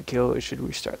you got the kill, it should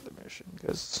restart the mission.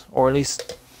 Because, or at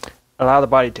least allow the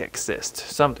body to exist.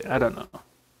 Something, I don't know.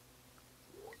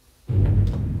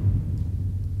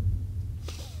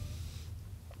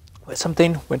 But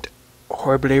something went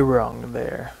horribly wrong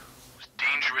there.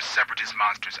 Dangerous separatist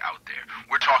monsters out there.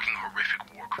 We're talking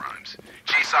horrific war crimes.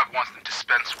 JSOC wants them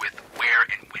dispensed with where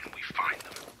and when we find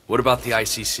them. What about the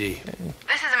ICC?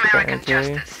 This is American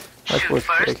justice. That's Shoot what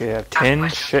first, they have ask 10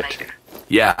 questions shit. later.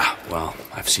 Yeah, well,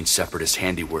 I've seen separatist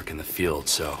handiwork in the field,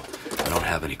 so I don't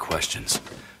have any questions.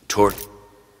 Torture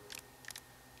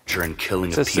and killing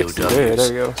of Says 60 POWs,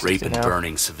 there you go, rape 60 and now.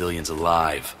 burning civilians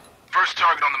alive. First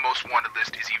target on the most wanted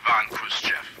list is Ivan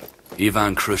Khrushchev.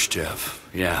 Ivan Khrushchev,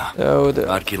 yeah. Oh,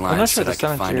 Rodkey I'm Lion not sure said I the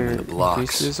could find him in silencer the blocks.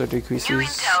 increases or decreases. New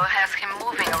intel has him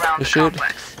moving around It the should.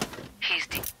 complex. He's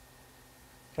the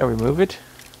Can we move it?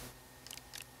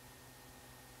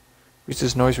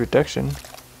 Uses noise reduction.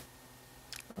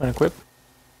 Unequip.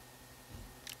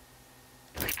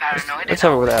 paranoid. Let's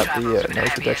have it without Travels the with noise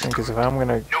heavy reduction, because if escort. I'm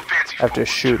gonna No fancy have to footwork,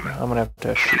 shoot, John. I'm gonna have to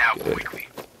In shoot and out good. quickly.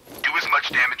 Do as much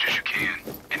damage as you can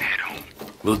and head home.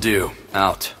 Will do.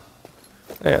 Out.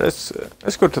 Yeah, let's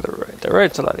go to the right. The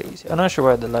right's a lot easier. I'm not sure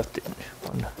why the left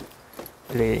one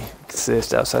really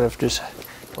exists outside of just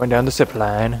going down the zip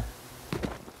line.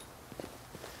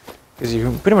 Because you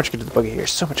can pretty much get to the buggy here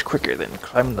so much quicker than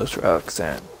climbing those rocks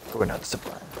and going down the zip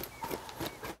line.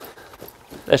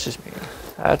 That's just me.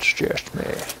 That's just me.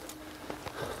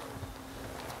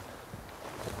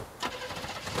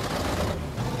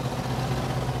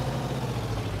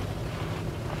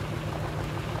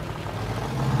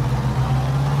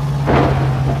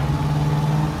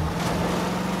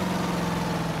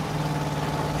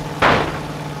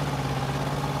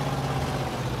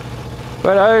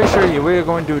 But I assure you, we're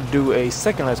going to do a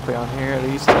second Let's Play on here, at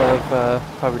least of,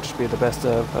 probably just be the best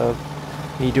of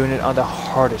me doing it on the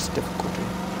hardest difficulty.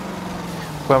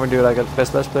 We're going to do like a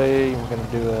best Let's Play, we're going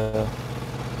to do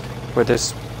for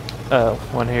this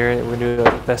one here, we're going to do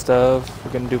a best of,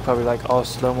 we're going to do probably like all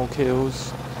slow-mo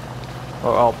kills,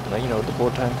 or all, you know, the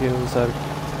bullet time kills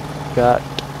I've got.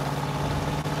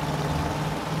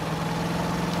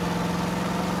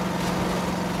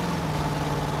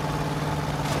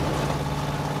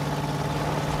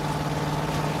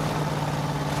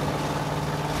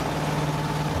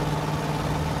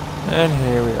 And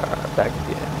here we are, back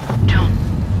again. John,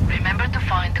 remember to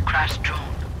find the crashed drone.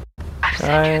 I've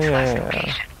sent you its last yeah.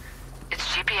 location. Its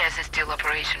GPS is still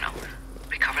operational.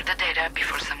 Recover the data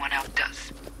before someone else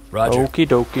does. Roger. Okie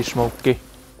dokie, Smokey.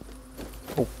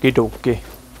 Okie dokie.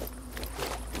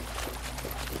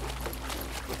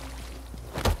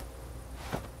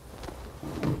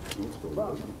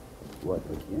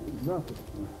 Nothing.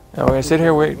 Now we're gonna sit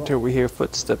here waiting until we hear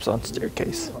footsteps on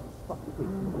staircase. Fuck, keep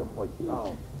your voice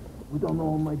down. We don't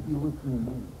know who might be listening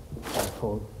in.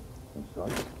 Todd, I'm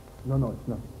sorry. No, it's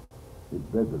nothing. It's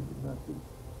better than nothing.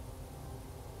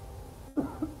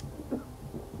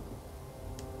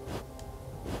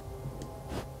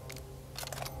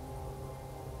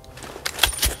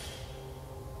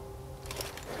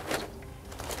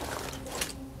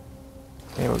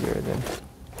 Yeah, we'll get it then.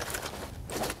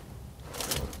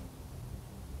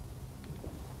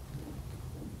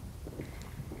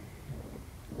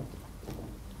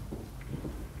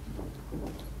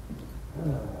 I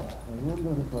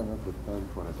wonder if I have the time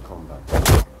for a comeback.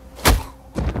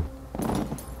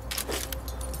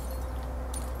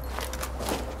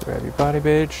 Grab your body,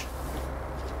 bitch.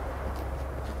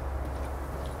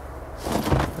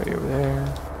 Right over there.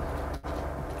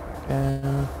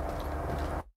 Down.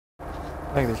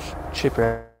 I think the chip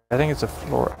right. I think it's a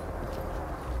floor.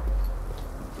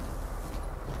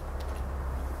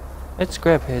 Let's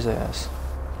grab his ass.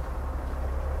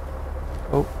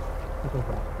 Oh.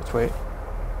 Let's wait.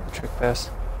 Trick pass.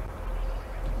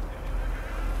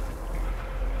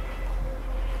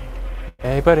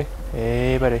 Hey, buddy.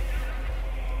 Hey, buddy.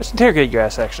 Let's interrogate your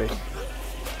ass, actually.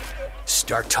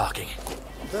 Start talking.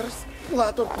 There's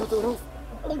ladder to the roof.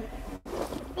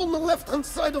 On the left-hand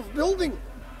side of building.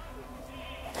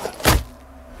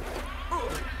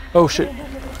 Oh, shit.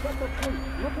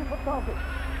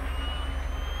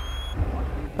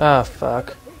 Ah,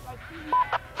 fuck.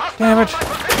 Damn it.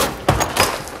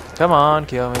 Come on,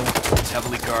 kill me. It's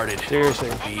heavily guarded. Seriously.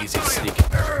 Easy sneaking.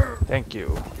 Thank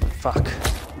you. Fuck.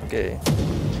 Okay.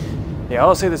 They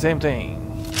all say the same thing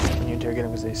when you interrogate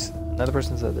them, because another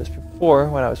person said this before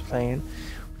when I was playing,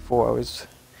 before I was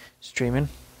streaming.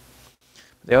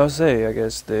 They all say, I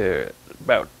guess, they're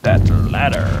about that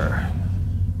ladder.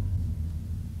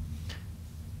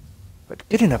 But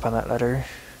getting up on that ladder,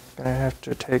 gonna have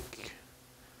to take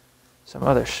some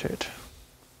other shit.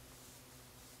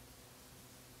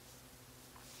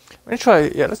 I'm gonna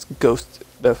try, yeah, let's ghost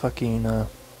the fucking,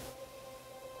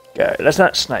 guy. Let's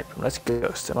not snipe him, let's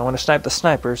ghost him. I want to snipe the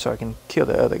sniper so I can kill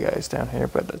the other guys down here,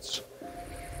 but let's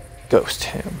ghost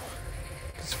him.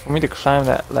 Because for me to climb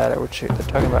that ladder, which they're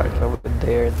talking about over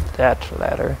there, that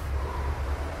ladder.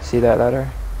 See that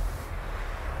ladder?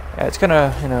 Yeah, it's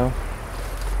kinda, you know,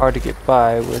 hard to get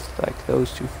by with, like,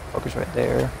 those two fuckers right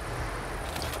there.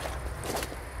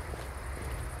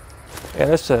 Yeah,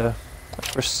 let's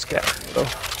first scout, though.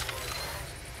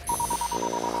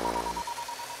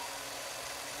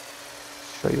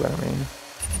 Show you what I mean.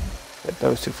 Get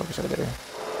those two fuckers right there.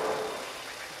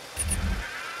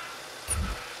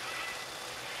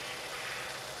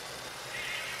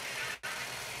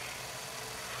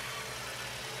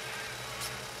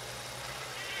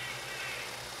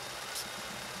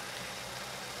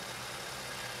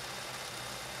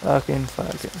 Fucking.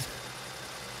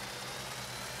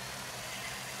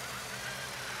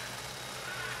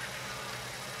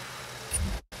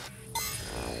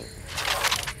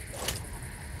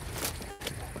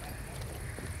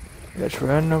 Let's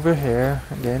run over here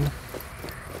again.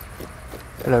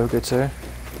 Hello, good sir.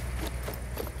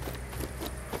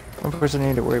 One person I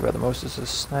need to worry about the most is a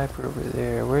sniper over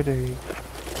there. Where did he...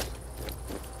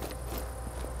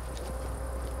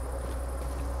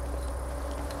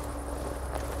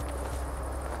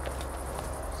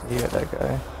 Yeah, that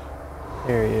guy.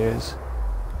 There he is.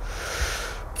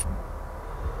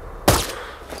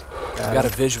 Got a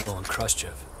visual on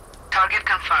Khrushchev. Target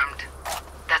confirmed.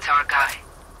 That's our guy.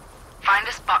 Find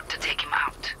a spot to take him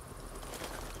out.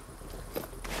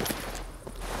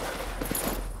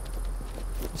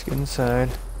 Let's get inside.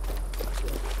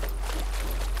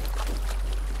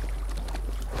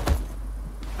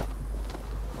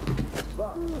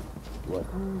 What?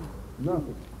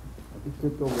 Nothing. I just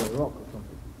tripped over a rock or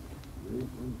something.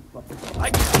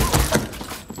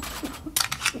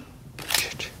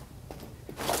 Shit.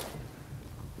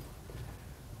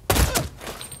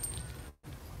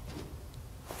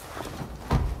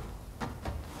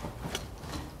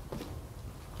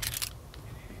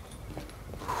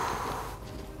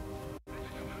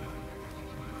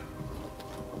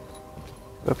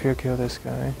 Go up here, kill this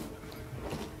guy.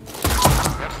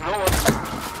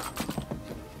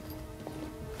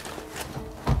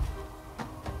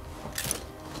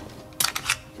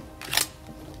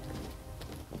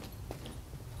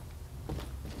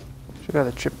 Got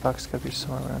the chip box, gotta be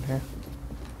somewhere around here.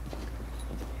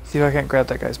 See if I can't grab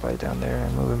that guy's body down there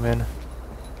and move him in.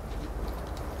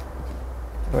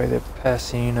 That way the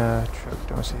passing truck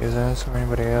don't see his ass or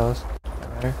anybody else.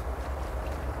 Doesn't matter.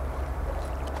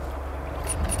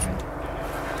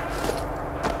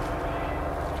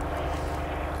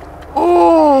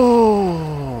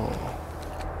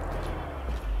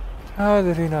 How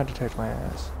did he not detect my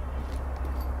ass?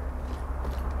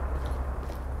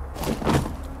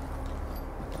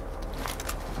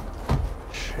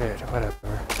 Shit, whatever.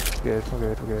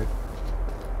 We're good.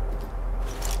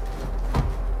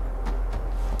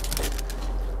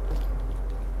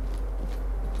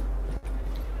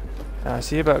 Now I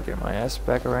see about getting my ass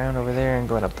back around over there and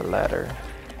going up the ladder.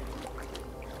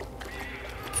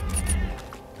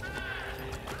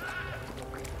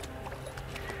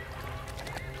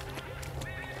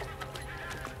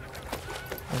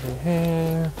 Over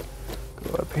here,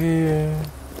 go up here.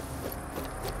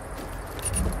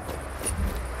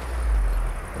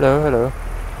 Hello.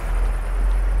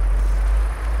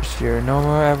 Just your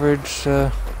normal average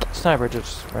sniper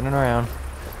just running around.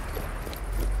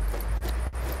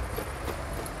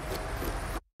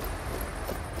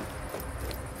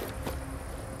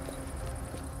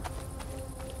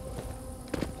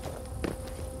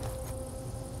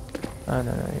 Oh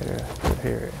no, you're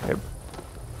here. Yep.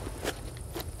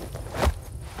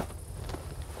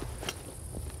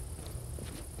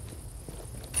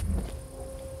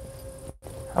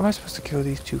 How am I supposed to kill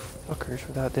these two fuckers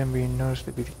without them being noticed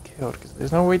to be killed? Because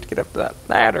there's no way to get up that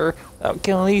ladder without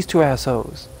killing these two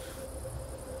assholes.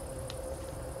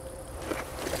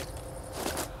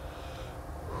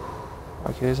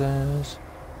 Mark his ass.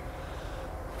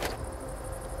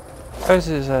 Why is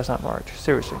his ass not marked?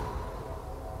 Seriously.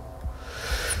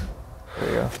 There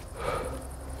we go.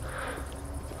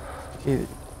 Okay,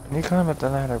 I need to climb up the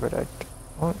ladder, but I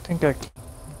don't think I can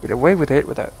get away with it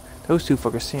without those two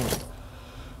fuckers seeing me.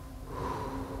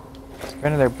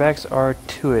 Granted, their backs are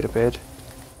to it a bit.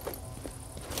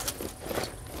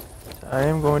 So I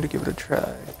am going to give it a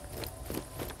try.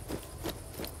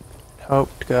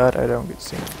 Hope to God I don't get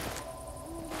seen.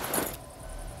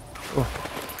 Oh.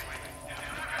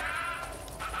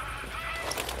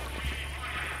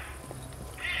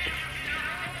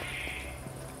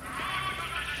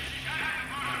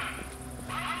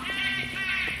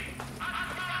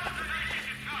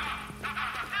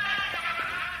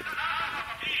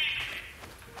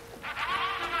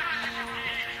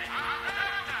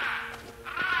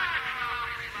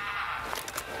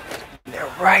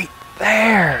 Right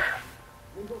there!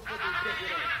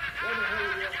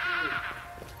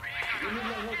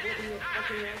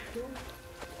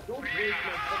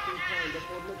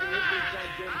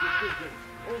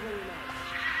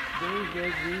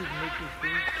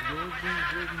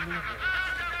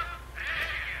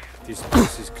 This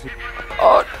place is clear.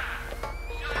 Oh!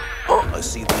 I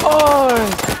see the Oh!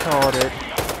 I caught it.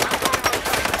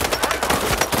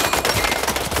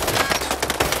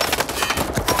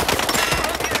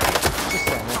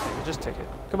 Just take it.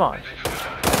 Come on.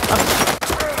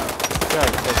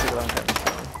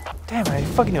 Damn, I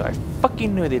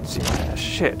fucking knew they'd see my ass.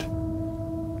 Shit.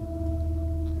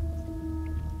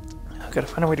 I've got to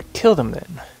find a way to kill them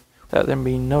then, without them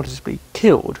being noticeably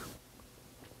killed.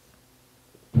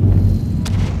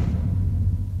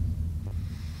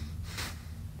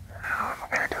 How am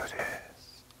I gonna do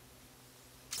this?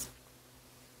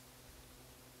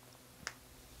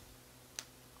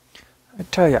 I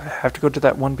tell you, I have to go to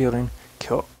that one building,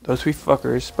 kill those three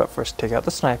fuckers, but first take out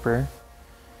the sniper.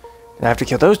 And I have to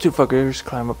kill those two fuckers,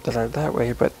 climb up the ladder that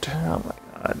way, but oh my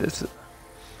god, this is...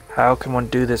 How can one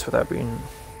do this without being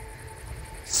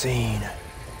seen?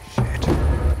 Shit.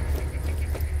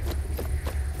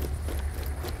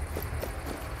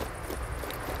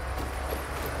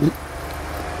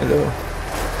 Hello.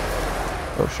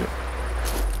 Oh shit.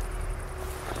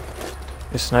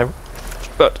 This sniper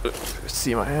about to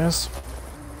see my ass.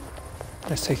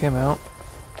 Let's take him out.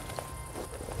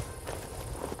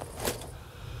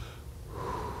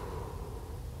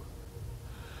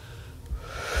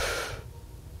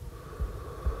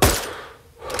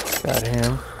 Got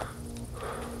him.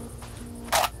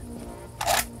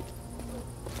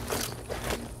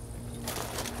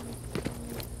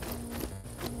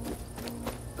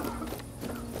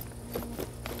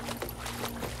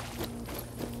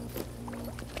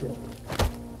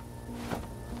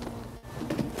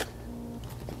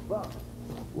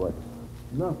 What?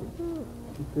 Nothing.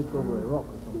 She tripped over a rock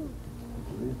or something.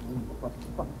 Listen, for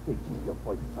fuck's sake, keep your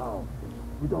voice down.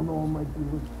 We don't know what might be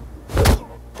with...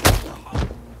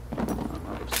 I'm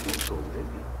out of sleep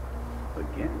already.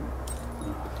 Again?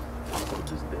 Will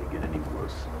this day get any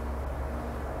worse?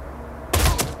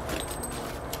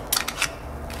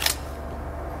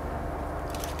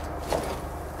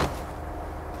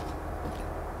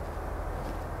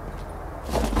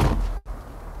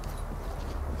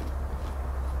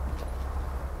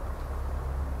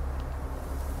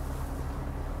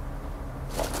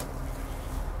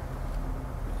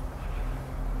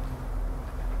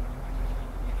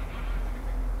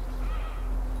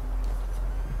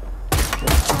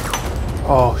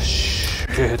 Oh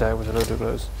shit, that was a little too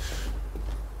close.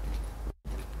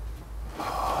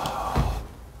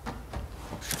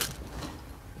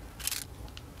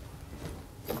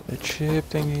 The chip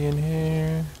thingy in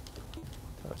here.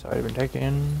 Oh, it's already been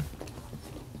taken.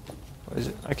 What is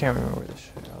it? I can't remember where this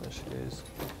shit, all this shit is.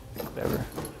 Whatever.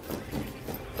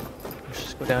 Let's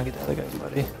just go down and get the other guy,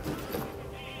 buddy.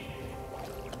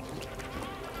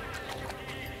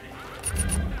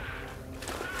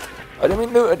 I didn't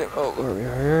mean to. I didn't. Oh, hurry,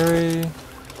 hurry.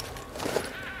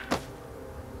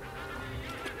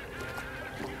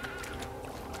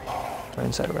 We're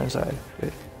inside, we're inside.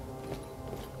 Good.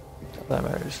 All that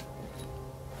matters.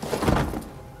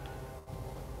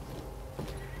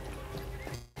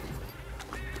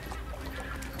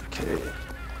 Okay.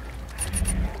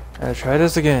 I'll try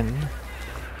this again.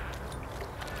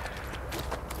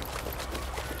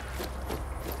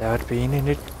 Without being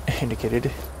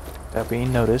indicated. Without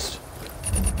being noticed.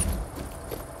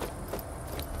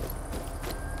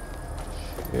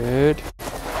 Good.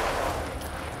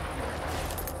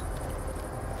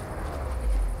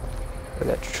 Or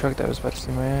that truck that was about to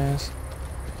see my ass.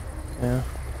 Yeah.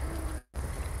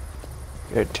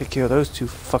 Gotta take care of those two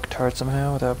fucktards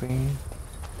somehow without being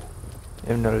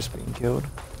even noticed being killed.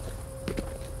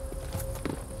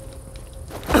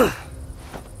 Let's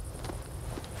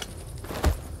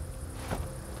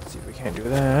see if we can't do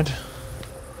that.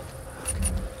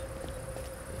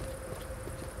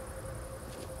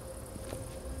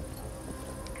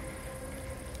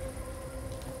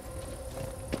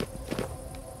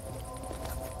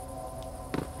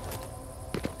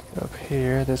 Up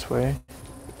here, this way.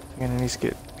 I'm gonna need to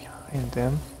get behind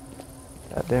them.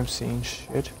 Not them seeing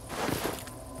shit.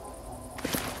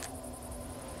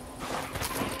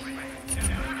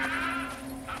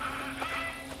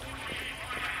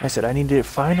 I said I need to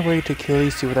find a way to kill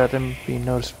these two without them being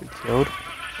noticeably killed.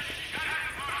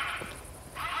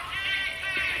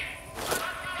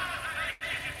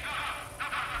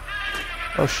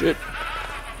 Oh shit.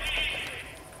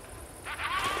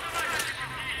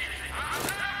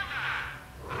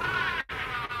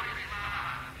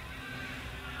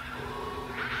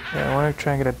 Yeah, I want to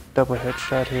try and get a double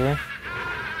headshot here.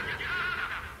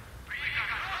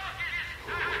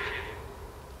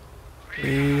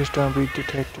 Please don't be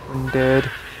detected and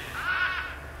dead.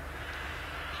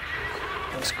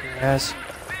 That's grass.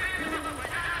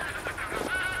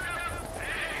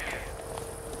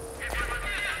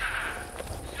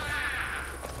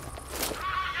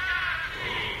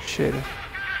 Shit.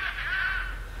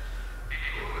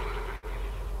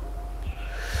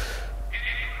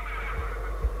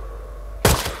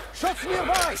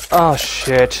 Oh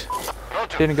shit.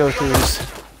 Didn't go through his...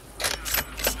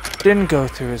 Didn't go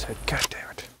through his head. God damn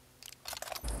it.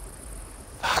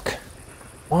 Fuck.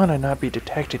 Wanna not be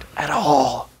detected at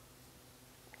all.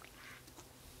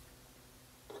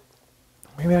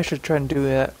 Maybe I should try and do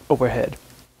that overhead.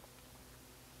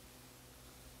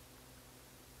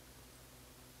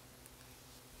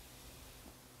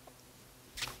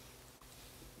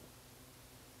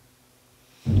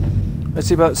 Let's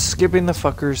see about skipping the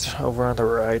fuckers over on the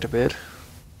right a bit.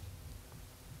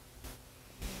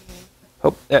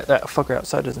 Hope that fucker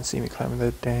outside doesn't see me climbing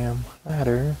the damn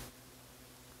ladder.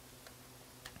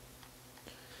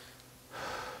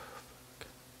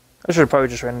 I should have probably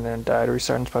just ran in there and died.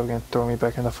 Restarting's probably gonna throw me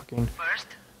back in the fucking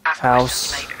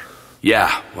house.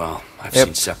 Yeah, well, I've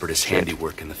seen Separatist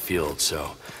handiwork in the field,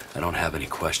 so I don't have any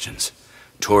questions.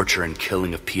 Torture and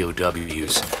killing of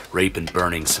POWs, rape and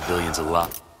burning civilians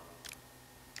alive.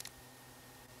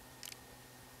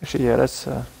 Actually, yeah, that's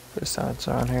put a silencer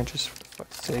on here just for the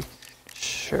fuck's sake.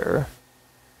 Sure.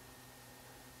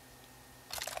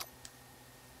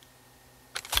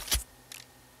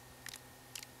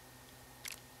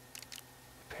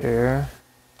 Here.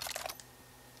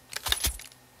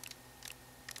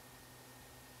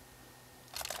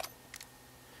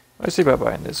 Let's see about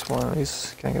buying this one. At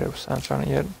least can I get a silencer on it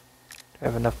yet? Do I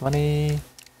have enough money?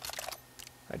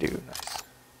 I do. Nice.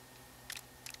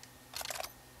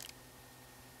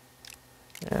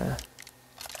 Yeah.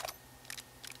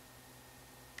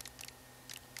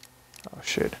 Oh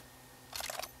shit.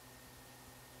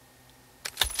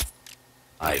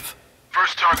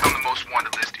 First target on the most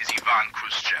wanted list is Ivan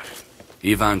Khrushchev.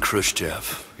 Ivan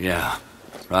Khrushchev, yeah.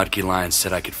 Rodkey Lyons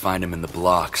said I could find him in the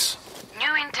blocks.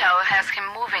 New intel has him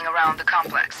moving around the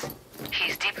complex.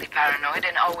 He's deeply paranoid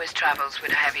and always travels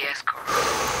with a heavy escort.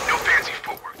 No fancy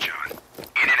footwork, John.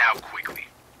 In and out quickly.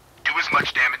 Do as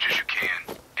much damage as you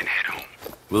can, and head home.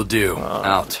 Will do.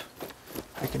 Out.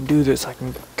 I can do this. I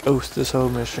can ghost this whole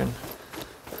mission.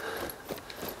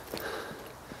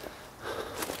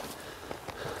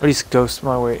 At least ghost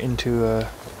my way into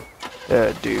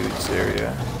that dude's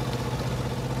area.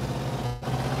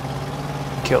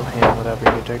 Kill him without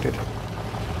being detected.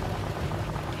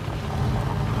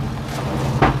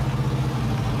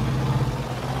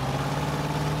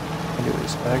 I can do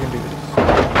this. I can do this.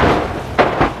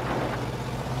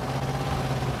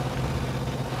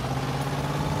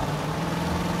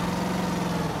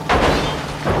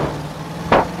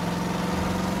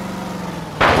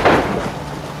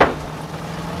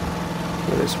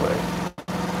 Go this way.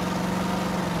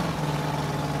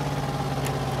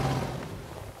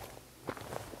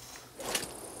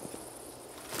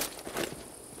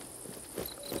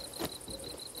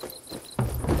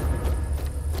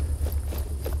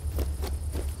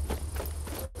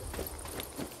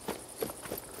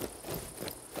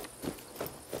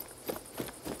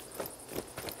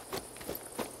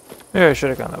 Yeah, I should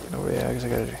have gone up and over. Yeah, because I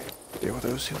gotta deal with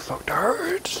those who fucked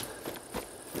hearts.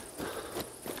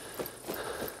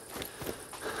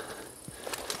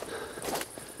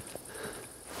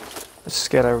 Let's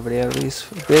scatter everybody out at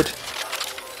least a bit.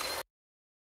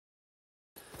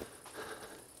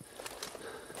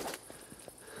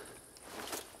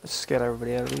 Let's scatter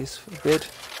everybody out at least a bit.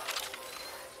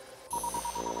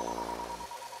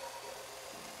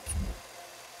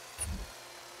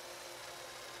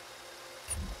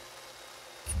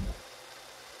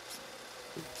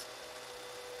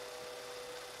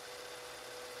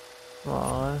 Come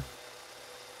on.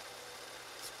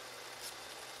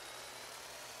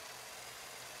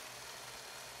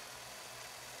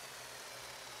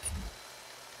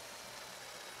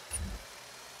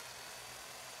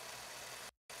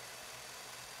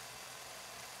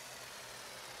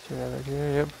 See that right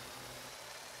here? Yep.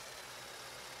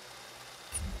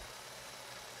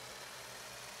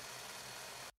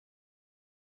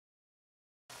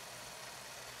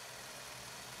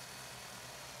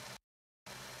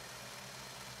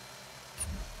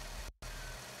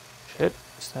 Shit,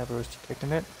 sniper was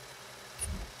detecting it.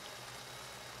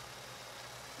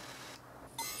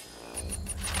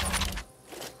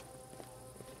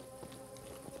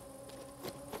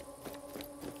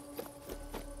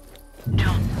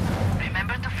 John,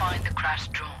 remember to find the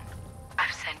crashed drone.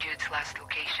 I've sent you its last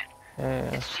location.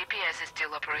 Yeah. Its GPS is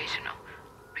still operational.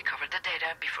 Recover the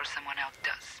data before someone else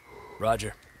does.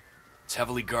 Roger. It's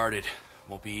heavily guarded.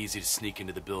 Won't be easy to sneak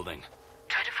into the building.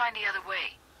 Try to find the other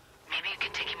way. Maybe you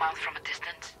can take him out from a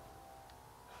distance.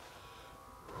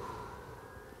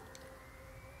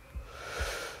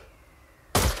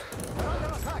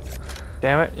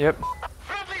 Damn it, yep.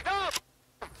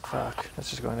 Fuck, let's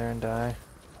just go in there and die.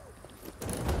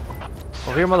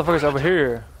 Over here, motherfuckers, over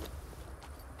here.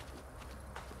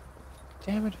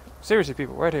 Damn it. Seriously,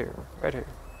 people, right here, right here.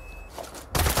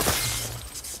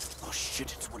 Oh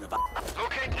shit, it's one of our...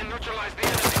 Locate and neutralize the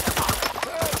enemy.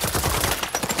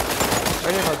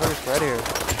 Right here, motherfuckers, right here.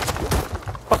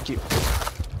 Fuck you.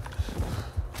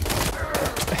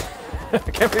 I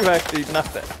can't believe I actually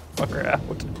knocked that fucker out.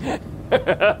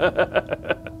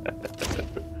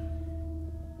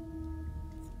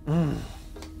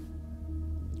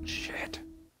 Shit.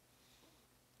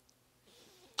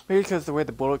 Maybe because the way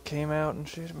the bullet came out and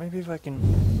shit. Maybe if I can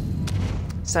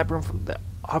sniper him from the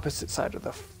opposite side of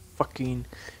the fucking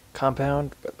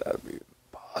compound, but that would be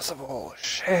impossible.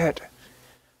 Shit.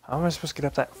 How am I supposed to get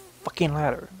up that fucking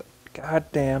ladder? The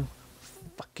goddamn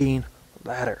fucking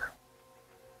ladder.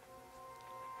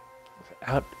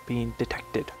 Without being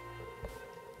detected.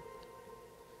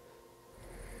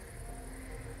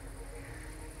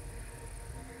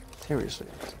 Seriously.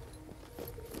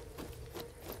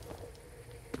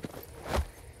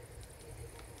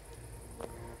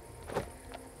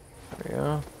 There we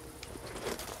go.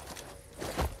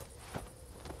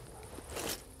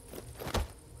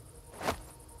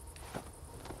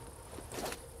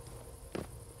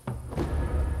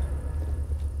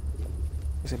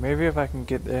 Maybe if I can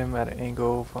get them at an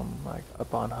angle from like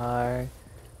up on high,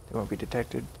 they won't be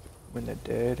detected when they're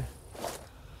dead.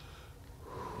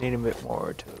 Need a bit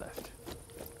more to the left.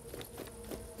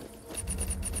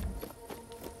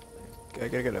 I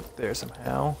gotta get up there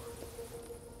somehow.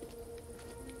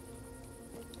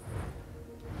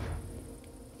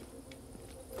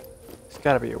 There's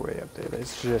gotta be a way up there.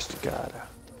 There's just gotta.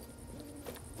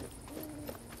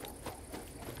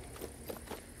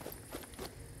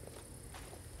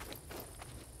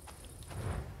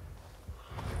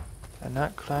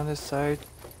 Not climb this side.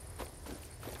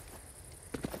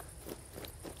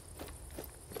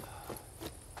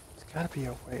 There's gotta be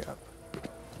a way up.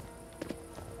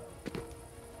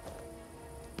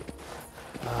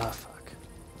 Ah, fuck.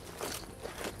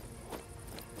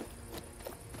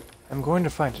 I'm going to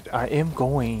find it. I am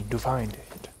going to find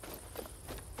it.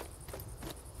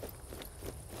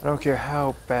 I don't care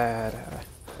how bad I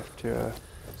have to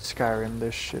Skyrim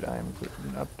this shit I'm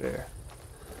putting up there.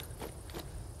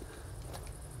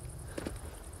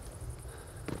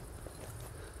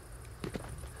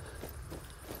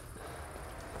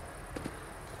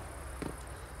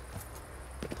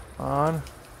 Come on.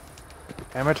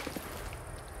 Damn it.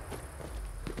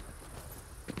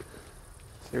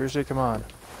 Seriously, come on.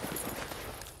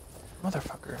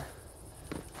 Motherfucker.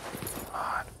 Come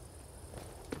on.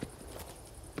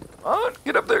 Come on,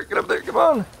 get up there, come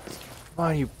on! Come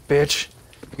on, you bitch.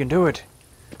 You can do it.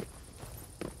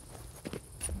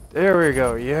 There we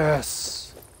go,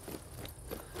 yes!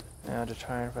 Now to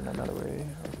try and find another way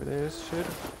over this shit.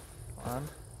 Come on.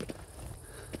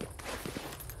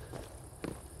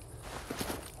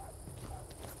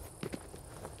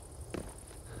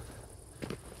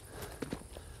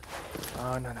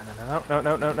 Oh,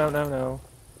 no.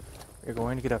 We're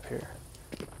going to get up here.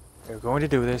 We're going to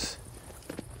do this.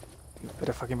 You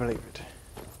better fucking believe it.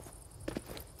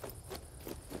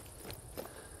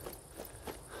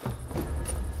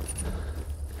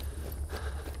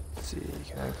 Let's see,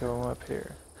 can I go up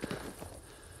here?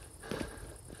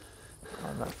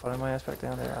 I'm not following my ass back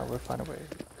down there. I will find a way.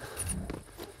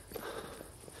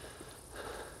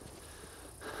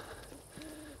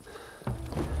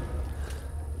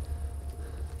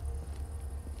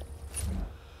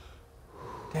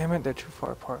 Damn it, they're too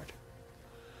far apart.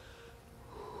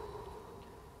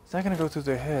 It's not gonna go through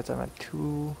their heads. I'm at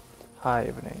too high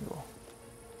of an angle.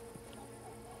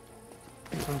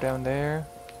 From down there.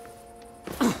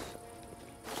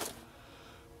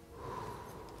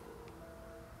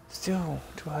 Still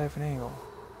too high of an angle.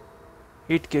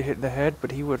 He'd get hit in the head,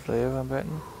 but he would live, I'm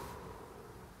betting.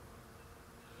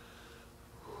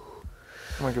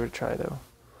 I'm gonna give it a try though.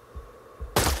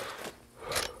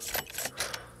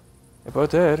 They're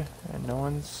both dead, and no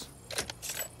one's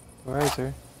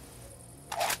riser.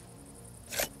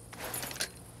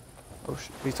 Oh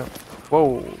shit, please don't.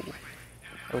 Whoa!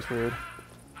 That was weird.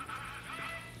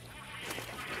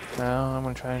 Now I'm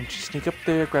gonna try and sneak up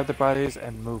there, grab the bodies,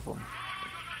 and move them.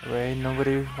 That way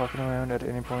nobody walking around at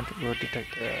any point will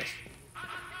detect their ass.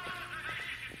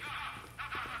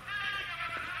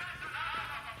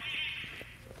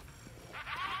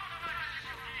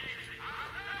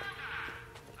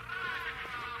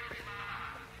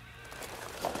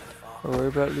 Don't worry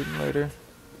about looting later.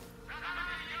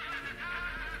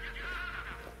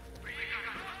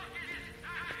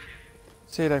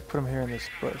 Say like put them here in this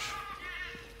bush.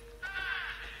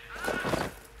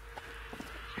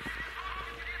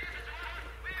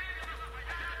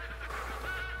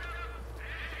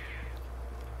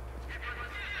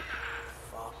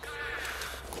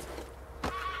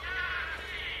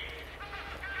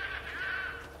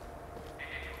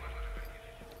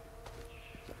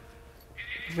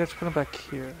 Let's put them back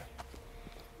here.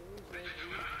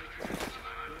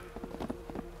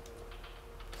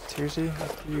 Seriously?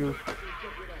 After you...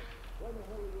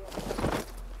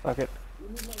 Fuck it.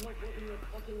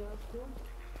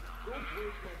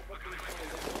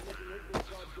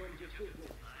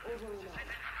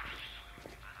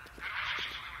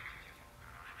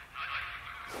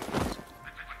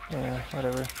 Yeah,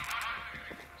 whatever.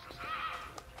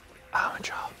 Ah, my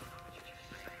jaw.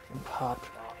 And popped.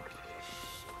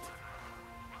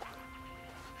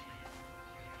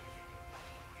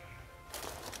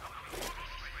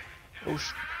 Oh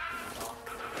sh...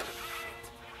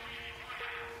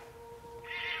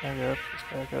 Back up, let's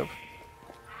back up.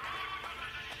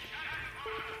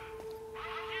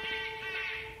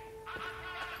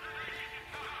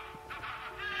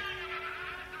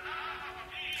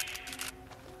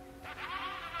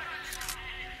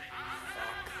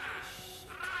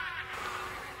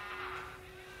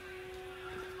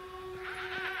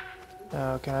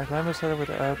 Now, can I climb this ladder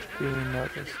without being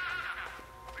noticed?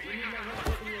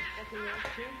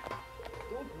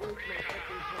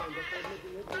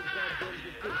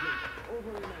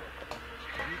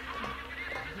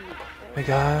 My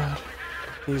God,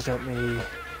 please let me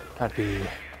not be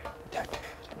detected.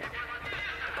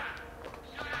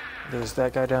 There's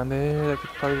that guy down there that could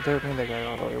probably detect me, that guy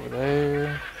all the way over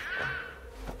there.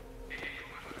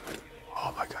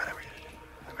 Oh my God, I made it.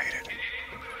 I made it.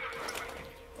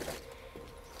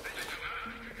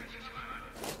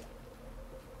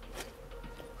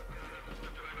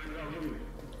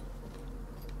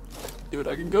 Dude,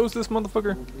 I can ghost this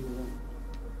motherfucker.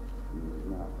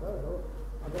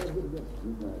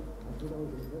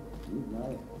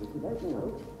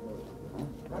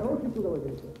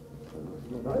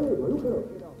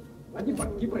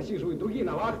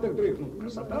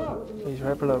 He's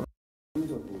right below.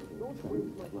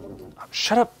 Oh,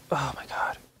 shut up! Oh my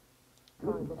God.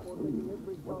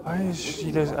 Why is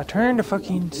she does? I turned the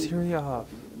fucking Siri off.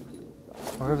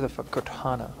 Or whoever the fuck,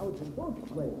 Cortana.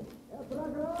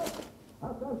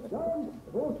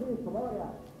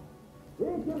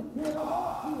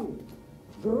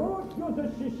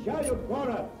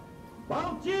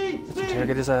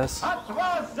 Interrogate his ass.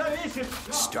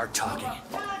 Start talking.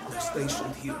 The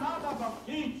station here.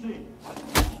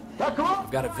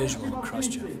 I've got a visual on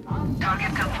Khrushchev.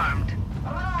 Target confirmed.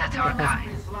 That's our guy.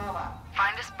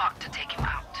 Find a spot to take him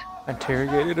out.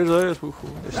 Interrogated his ass.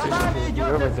 They're sticking to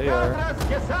whoever they are.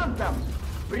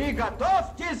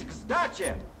 Приготовьтесь к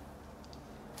сдаче!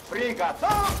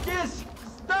 Приготовьтесь к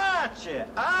сдаче!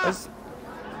 А?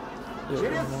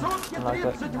 Через сутки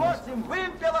 38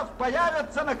 вымпелов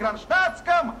появятся на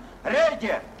Кронштадтском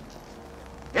рейде.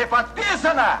 И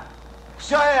подписано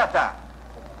все это.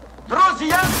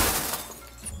 Друзья!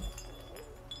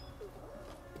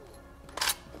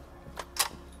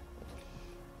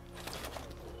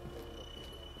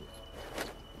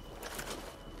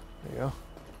 There you go.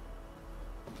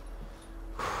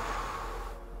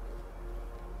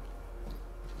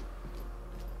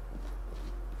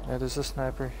 Yeah, there's a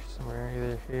sniper somewhere,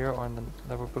 either here or on the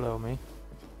level below me.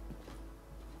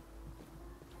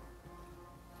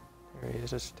 Here he is,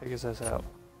 just take his ass out.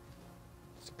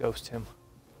 Just ghost him.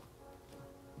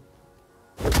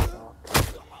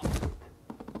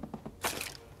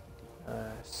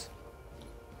 Nice.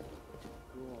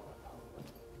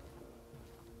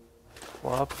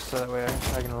 Swap, so that way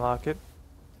I can lock it.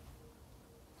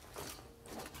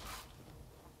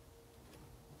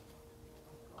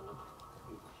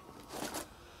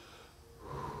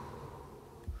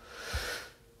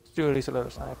 Let's do at least a little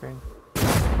sniping.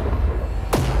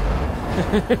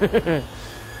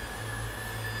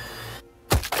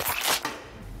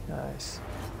 Nice.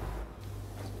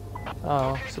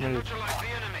 Oh, somebody.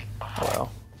 Oh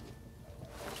well.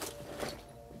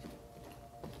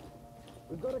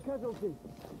 We've got a casualty.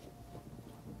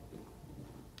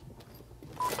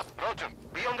 Roger,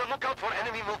 be on the lookout for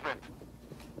enemy movement.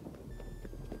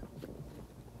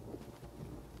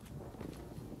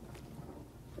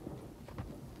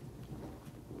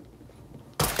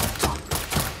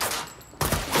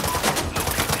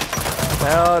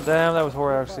 Oh damn, that was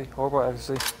horrible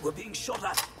actually. We're being shot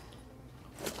at.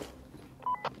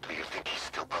 Do you think he's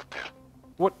still out there?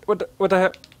 What the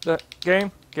heck? The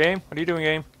game? Game? What are you doing,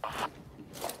 game?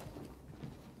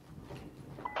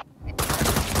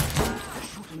 They're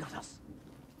shooting at us.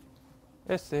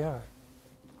 Yes, they are.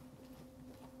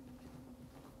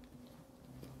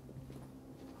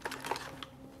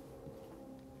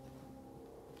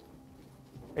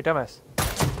 Hey, dumbass.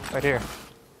 Right here.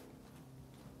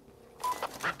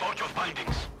 Report your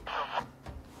findings.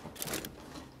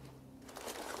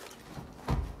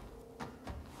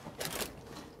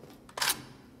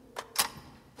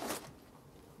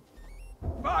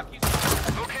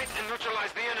 Locate and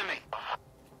neutralize the enemy.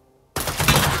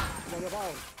 Kinda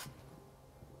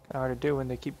hard to do when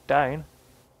they keep dying.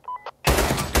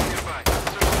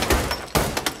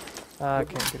 I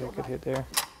can't get a good hit there.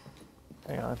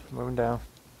 Hang on, moving down.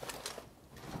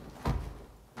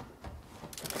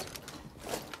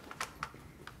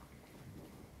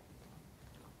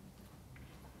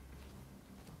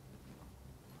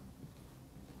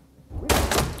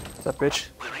 What's up, bitch?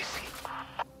 Where is he?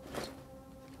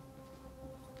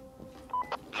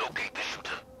 Locate the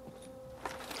shooter.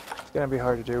 It's gonna be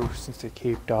hard to do since they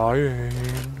keep dying.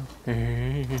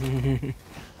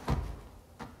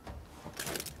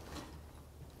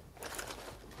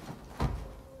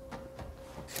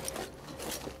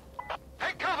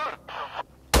 Take cover!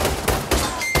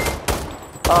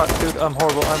 Oh, dude, I'm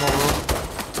horrible.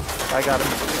 I got him.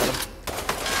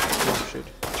 Oh, shit.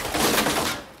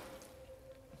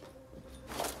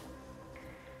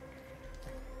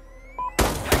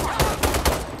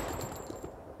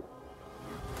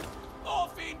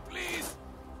 Morphine, please.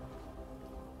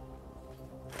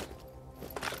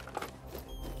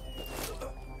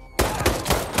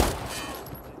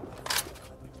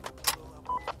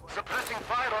 Suppressing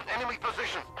fire on enemy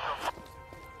position.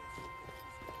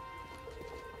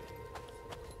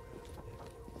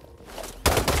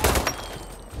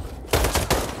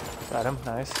 Got him.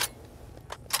 Nice.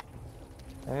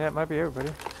 Yeah, it might be everybody.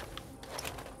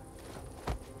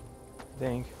 I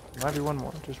think. Might be one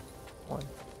more. Just one.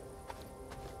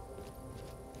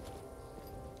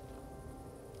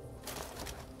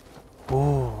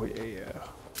 Oh, yeah.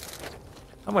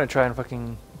 I'm gonna try and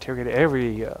fucking interrogate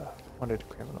every wanted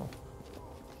criminal.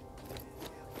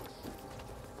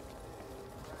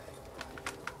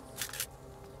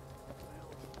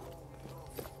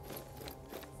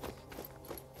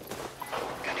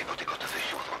 Anybody got a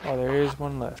Oh, there is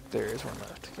one left. There is one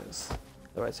left, because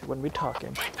otherwise he wouldn't be talking.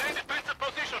 Maintain defensive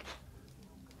positions.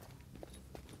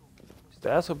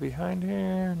 Stassel behind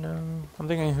here? No. I'm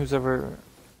thinking who's ever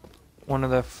one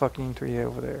of the fucking three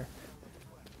over there.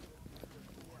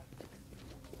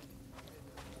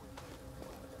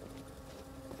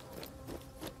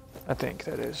 I think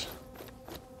that is.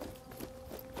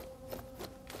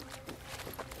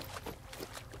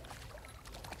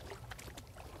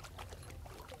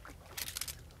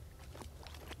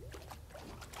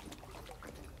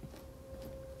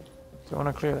 So I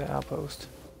want to clear the outpost.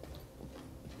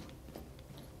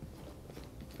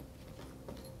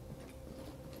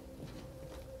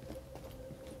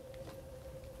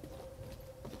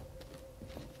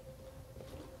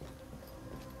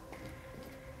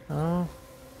 Oh.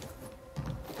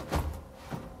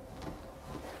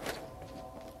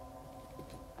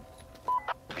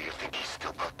 Do you think he's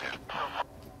still out there?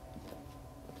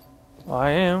 Well, I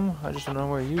am. I just don't know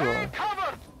where you are.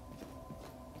 Cover!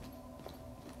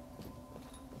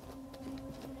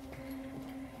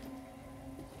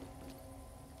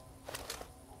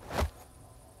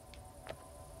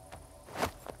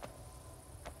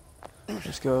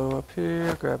 Just go up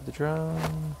here, grab the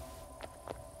drone.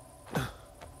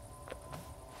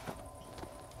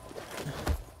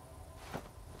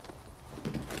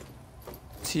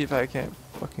 See if I can't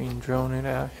fucking drone it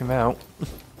out, him out.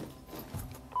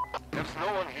 There's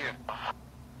no one here.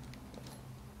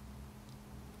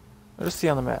 I'll just see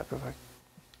on the map if I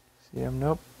see him.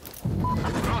 Nope.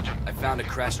 Roger. I found a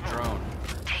crashed drone.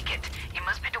 Take it. It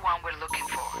must be the one we're looking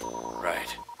for.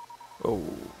 Right. Oh.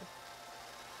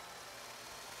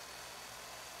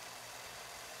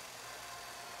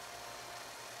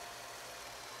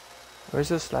 Where's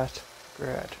this last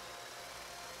grad?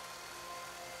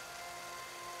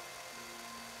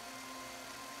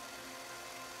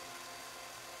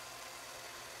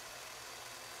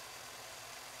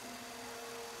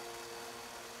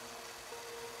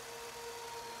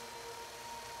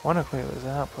 Wanna clear this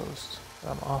outpost.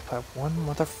 I'm off by one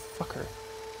motherfucker.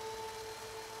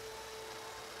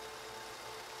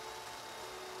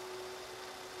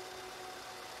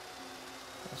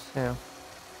 That's him.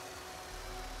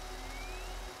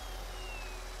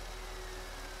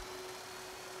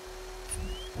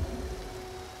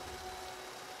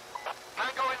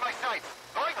 Tango in my sights.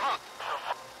 Going hot.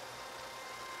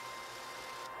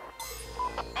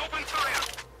 Open fire!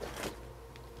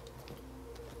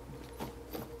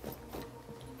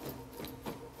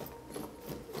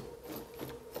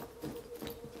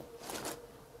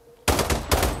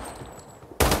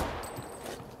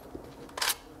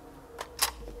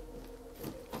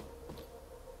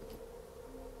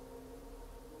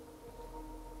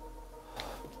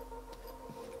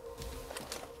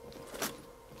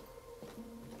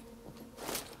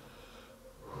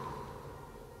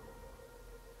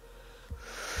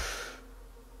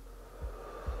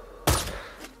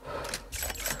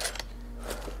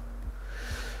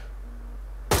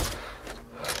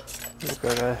 Look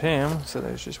at him, so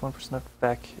there's just one person left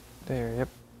back there, yep.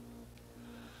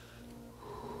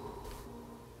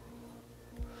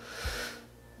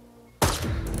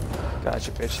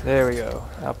 Gotcha, bitch. There we go.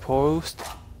 Outpost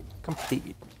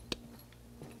complete.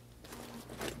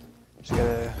 Just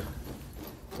gotta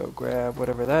go grab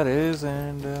whatever that is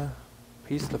and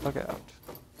peace the fuck out.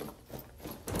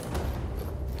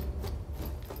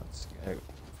 Let's go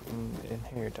in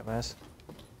here, dumbass.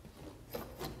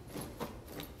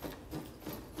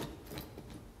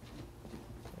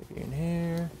 Maybe in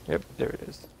here. Yep, there it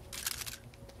is.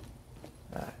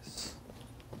 Nice.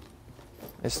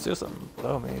 There's still something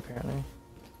below me, apparently.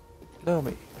 Below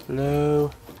me.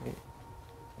 Below me.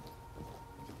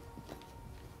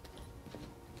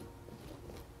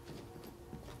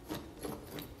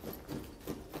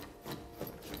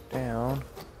 Down.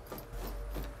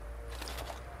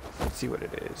 Let's see what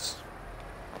it is.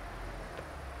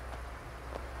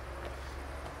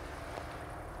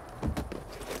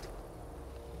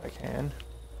 I can.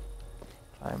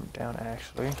 Climb down,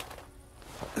 actually.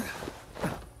 There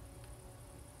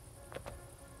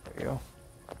we go.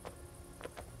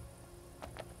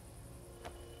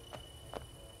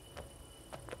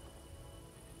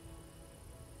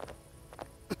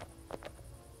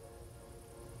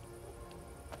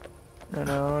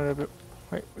 No,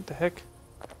 wait, what the heck?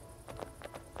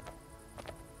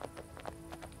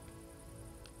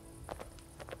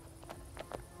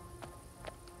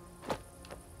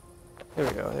 There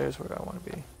we go, there's where I want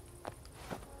to be.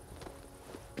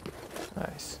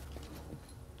 Nice.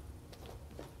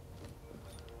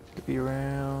 Could be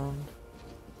around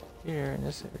here in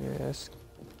this area.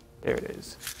 There it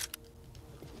is.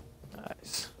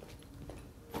 Nice.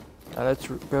 Now let's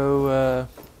go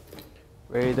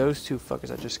raid those two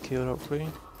fuckers I just killed, hopefully.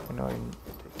 I know I can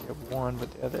take care of one,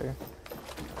 but the other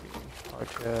hard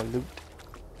to loot.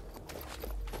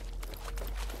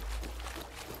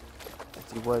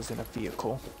 As he was in a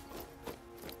vehicle.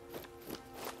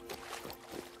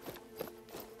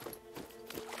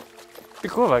 It'd be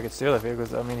cool if I could steal the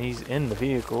vehicles. I mean, he's in the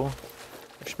vehicle.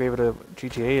 I should be able to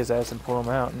GTA his ass and pull him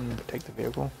out and take the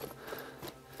vehicle.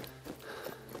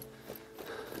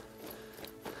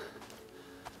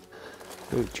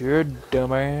 Look, you're a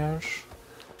dumbass.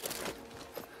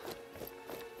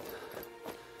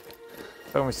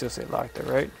 But we still say locked there,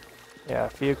 right? Yeah,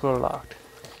 vehicle locked.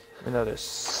 Even though there's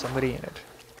somebody in it.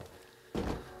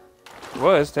 It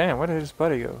was, damn, where did his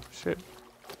buddy go? Shit.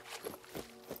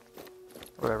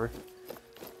 Whatever.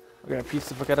 We're gonna piece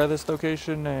the fuck out of this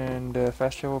location and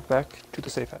fast travel back to the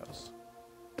safe house.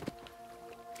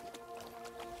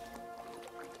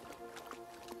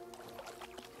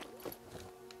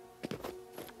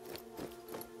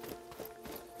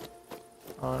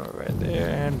 On right there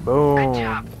and boom. Good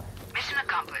job. Mission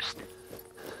accomplished.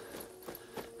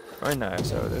 Very nice.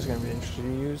 So there's gonna be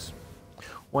interesting to use.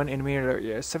 One enemy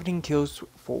area, 17 kills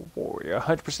for warrior,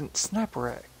 100%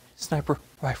 sniper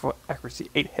rifle accuracy,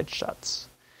 8 headshots.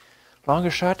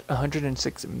 Longest shot,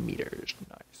 106 meters.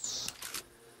 Nice.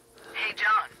 Hey,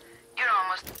 John. You're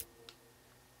almost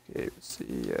Okay, let's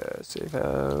see. Safe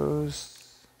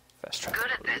house. Fast travel.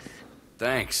 good at this.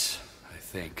 Thanks, I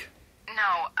think.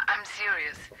 No, I'm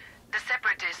serious. The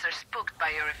Separatists are spooked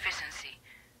by your efficiency.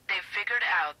 They've figured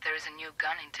out there is a new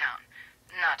gun in town.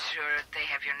 Not sure if they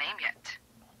have your name yet.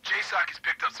 JSOC has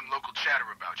picked up some local chatter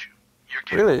about you. You're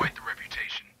getting Really? quite the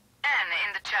reputation. And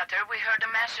in the chatter, we heard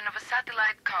a mention of a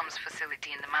satellite comms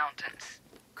facility in the mountains.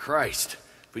 Christ,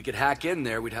 if we could hack in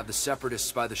there, we'd have the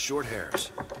Separatists by the short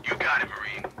hairs. You got it,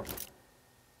 Marine.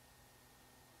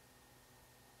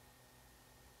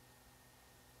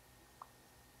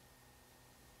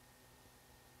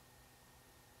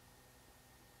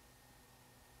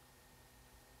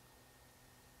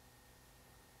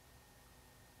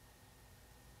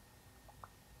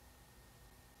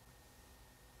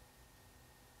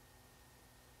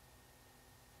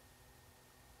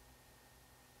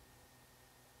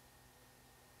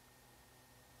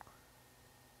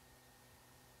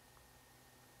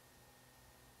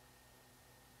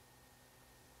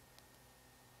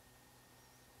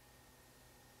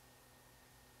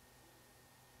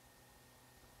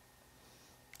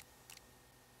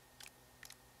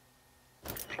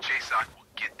 JSOC will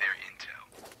get their intel.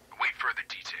 Await further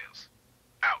details.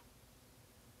 Out.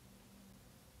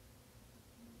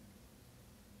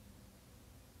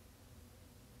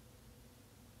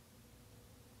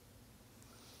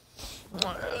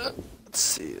 Let's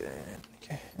see then.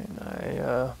 Okay, and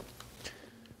I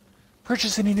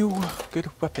purchase any new good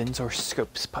weapons or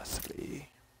scopes, possibly.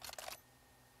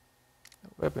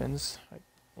 Weapons.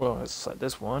 Well, let's like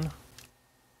this one.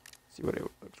 See what it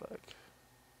looks like.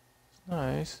 It's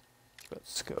nice. But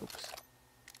scopes.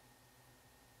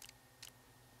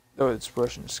 Oh, it's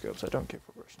Russian scopes. I don't care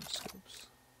for Russian scopes.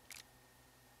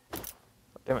 Oh,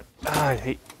 damn it. Ah, I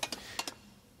hate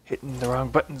hitting the wrong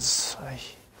buttons. I'm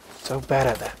so bad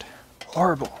at that.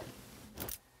 Horrible.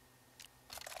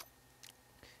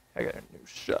 I got a new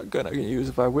shotgun I can use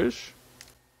if I wish.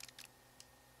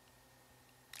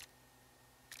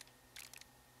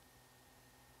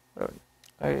 Oh,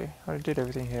 I did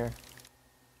everything here.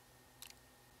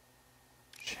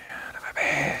 Son of a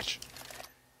bitch.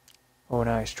 Oh,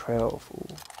 nice. 12.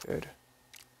 Ooh, good.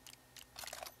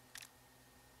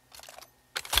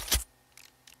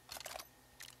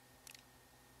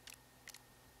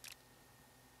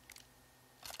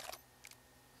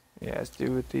 Yeah, let's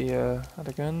do with the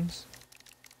other guns.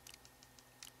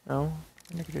 No,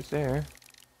 indicator's there.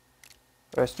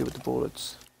 Let's do with the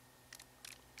bullets.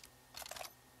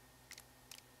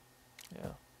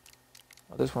 Yeah.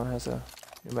 Oh, this one has a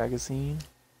new magazine.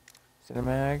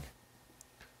 Cinemag.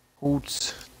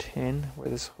 Holds 10, where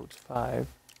this holds 5.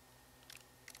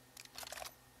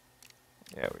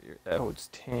 Yeah, that holds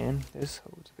 10. This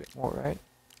holds a bit more, right?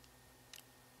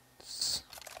 This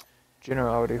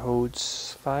general already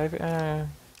holds 5. Let's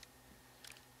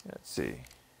see.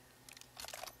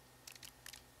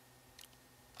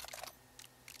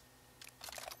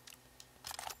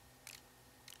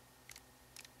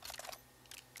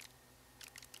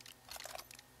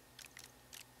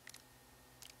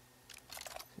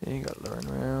 You got learn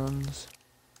rounds.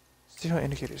 Still no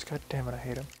indicators. God damn it, I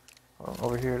hate them. Well,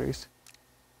 over here at least.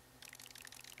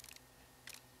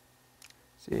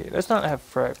 See, let's not have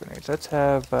frag grenades. Let's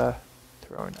have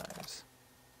throwing knives.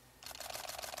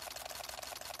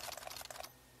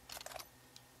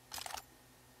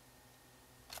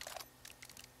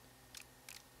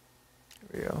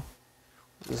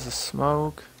 This is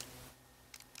smoke.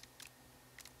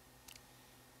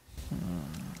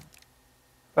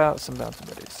 About some bouncing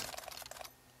buddies.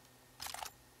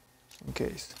 In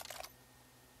case.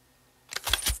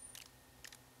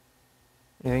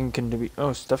 Anything can be...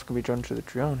 Oh, stuff can be drawn to the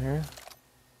drone here.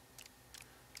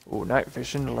 Oh, night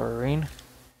vision, luring.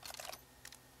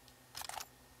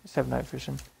 Let's have night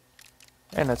vision.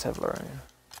 And let's have luring.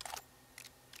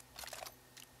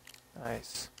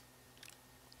 Nice.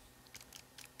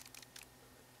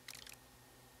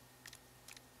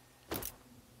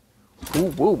 Ooh,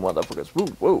 whoa, motherfuckers. Woo,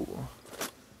 whoa.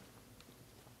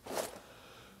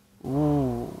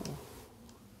 Ooh.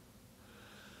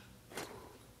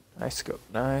 Nice scope,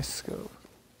 nice scope.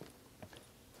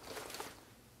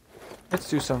 Let's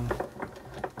do some...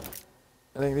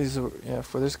 I think these are... Yeah,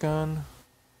 for this gun...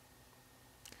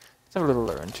 Let's have a little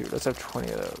learn too. Let's have 20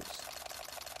 of those.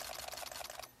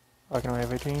 I can only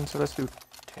have 18, so let's do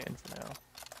 10 for now.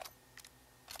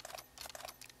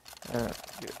 And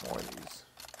get more of these.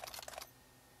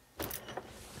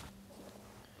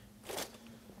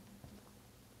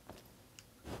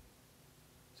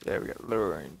 So there we got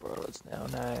luring bullets now.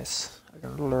 Nice. I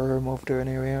can lure them over to an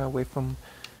area away from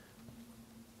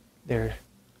their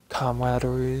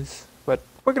camaraderies. But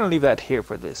we're gonna leave that here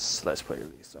for this Let's Play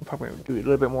release. I'm probably gonna do a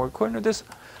little bit more recording of this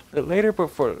a little later, but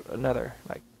for another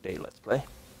day Let's Play.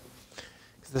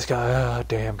 Cause this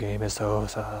damn game is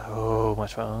so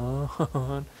much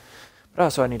fun. But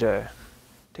also I need to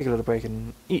take a little break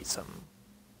and eat something.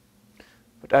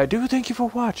 But I do thank you for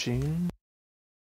watching.